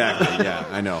Chris?" Exactly. Yeah,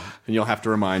 I know. And you'll have to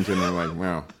remind him. And like,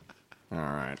 well, all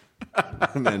right.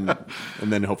 and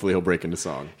then hopefully he'll break into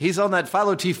song. He's on that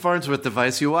Philo T. Farnsworth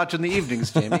device you watch in the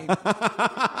evenings, Jamie.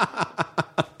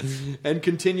 And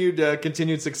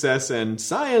continued success and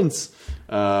science.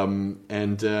 I'd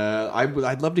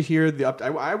love to hear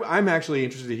I'm actually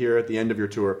interested to hear at the end of your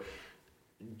tour.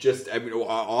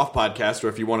 Off podcast, or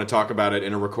if you want to talk about it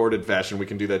in a recorded fashion, we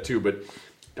can do that too. But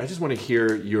I just want to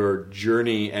hear your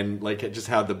journey and just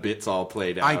how the bits all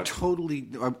played out.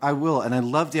 I will, and I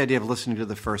love the idea of listening to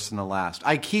the first and the last.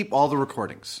 I keep all the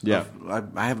recordings. Yeah.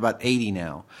 I have about 80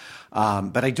 now.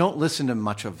 But I don't listen to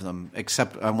much of them,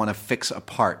 except I want to fix a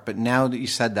part. But now that you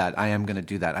said that, I am going to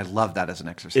do that. I love that as an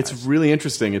exercise. It's really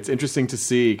interesting. It's interesting to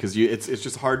see, because it's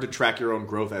just hard to track your own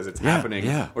growth as it's happening,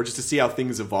 or just to see how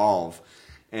things evolve.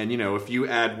 And, if you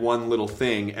add one little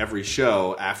thing every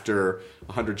show after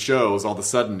 100 shows, all of a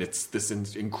sudden it's this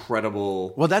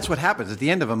incredible... Well, that's what happens. At the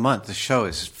end of a month, the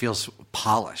show feels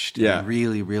polished and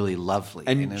really, really lovely.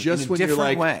 And just when you're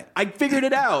like, way. I figured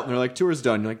it out. And they're like, tour's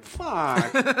done. You're like,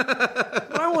 fuck.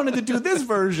 I wanted to do this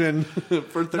version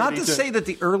for 30 Not to say that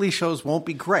the early shows won't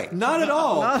be great. Not at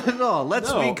all. Not at all.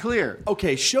 Let's be clear.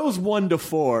 Okay, shows 1 to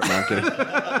 4. No, I'm kidding.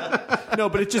 No,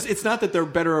 but it's not that they're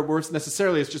better or worse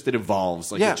necessarily. It's just it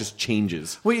evolves. It just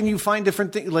changes. Well, and you find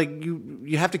different things.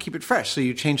 You have to keep it fresh, so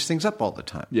you change things up all the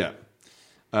time. Yeah.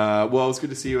 Well, it's good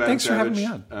to see you, Adam Thanks for having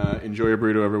Savage. me on. Enjoy your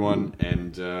burrito, everyone.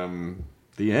 And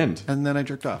the end. And then I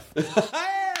jerked off.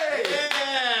 Hey!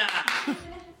 Yeah!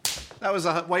 That was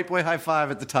a white boy high five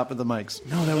at the top of the mics.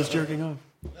 No, that was jerking off.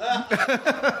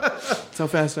 That's how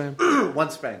fast I am.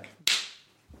 One spank.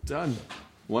 Done.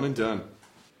 One and done.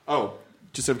 Oh,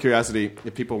 just out of curiosity,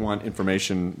 if people want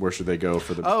information, where should they go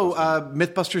for the...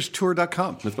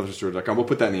 Mythbusterstour.com. Mythbusterstour.com. We'll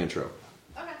put that in the intro.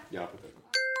 Okay. Yeah, I'll put that.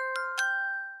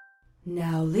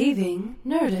 Now leaving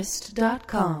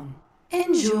Nerdist.com.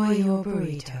 Enjoy your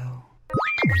burrito.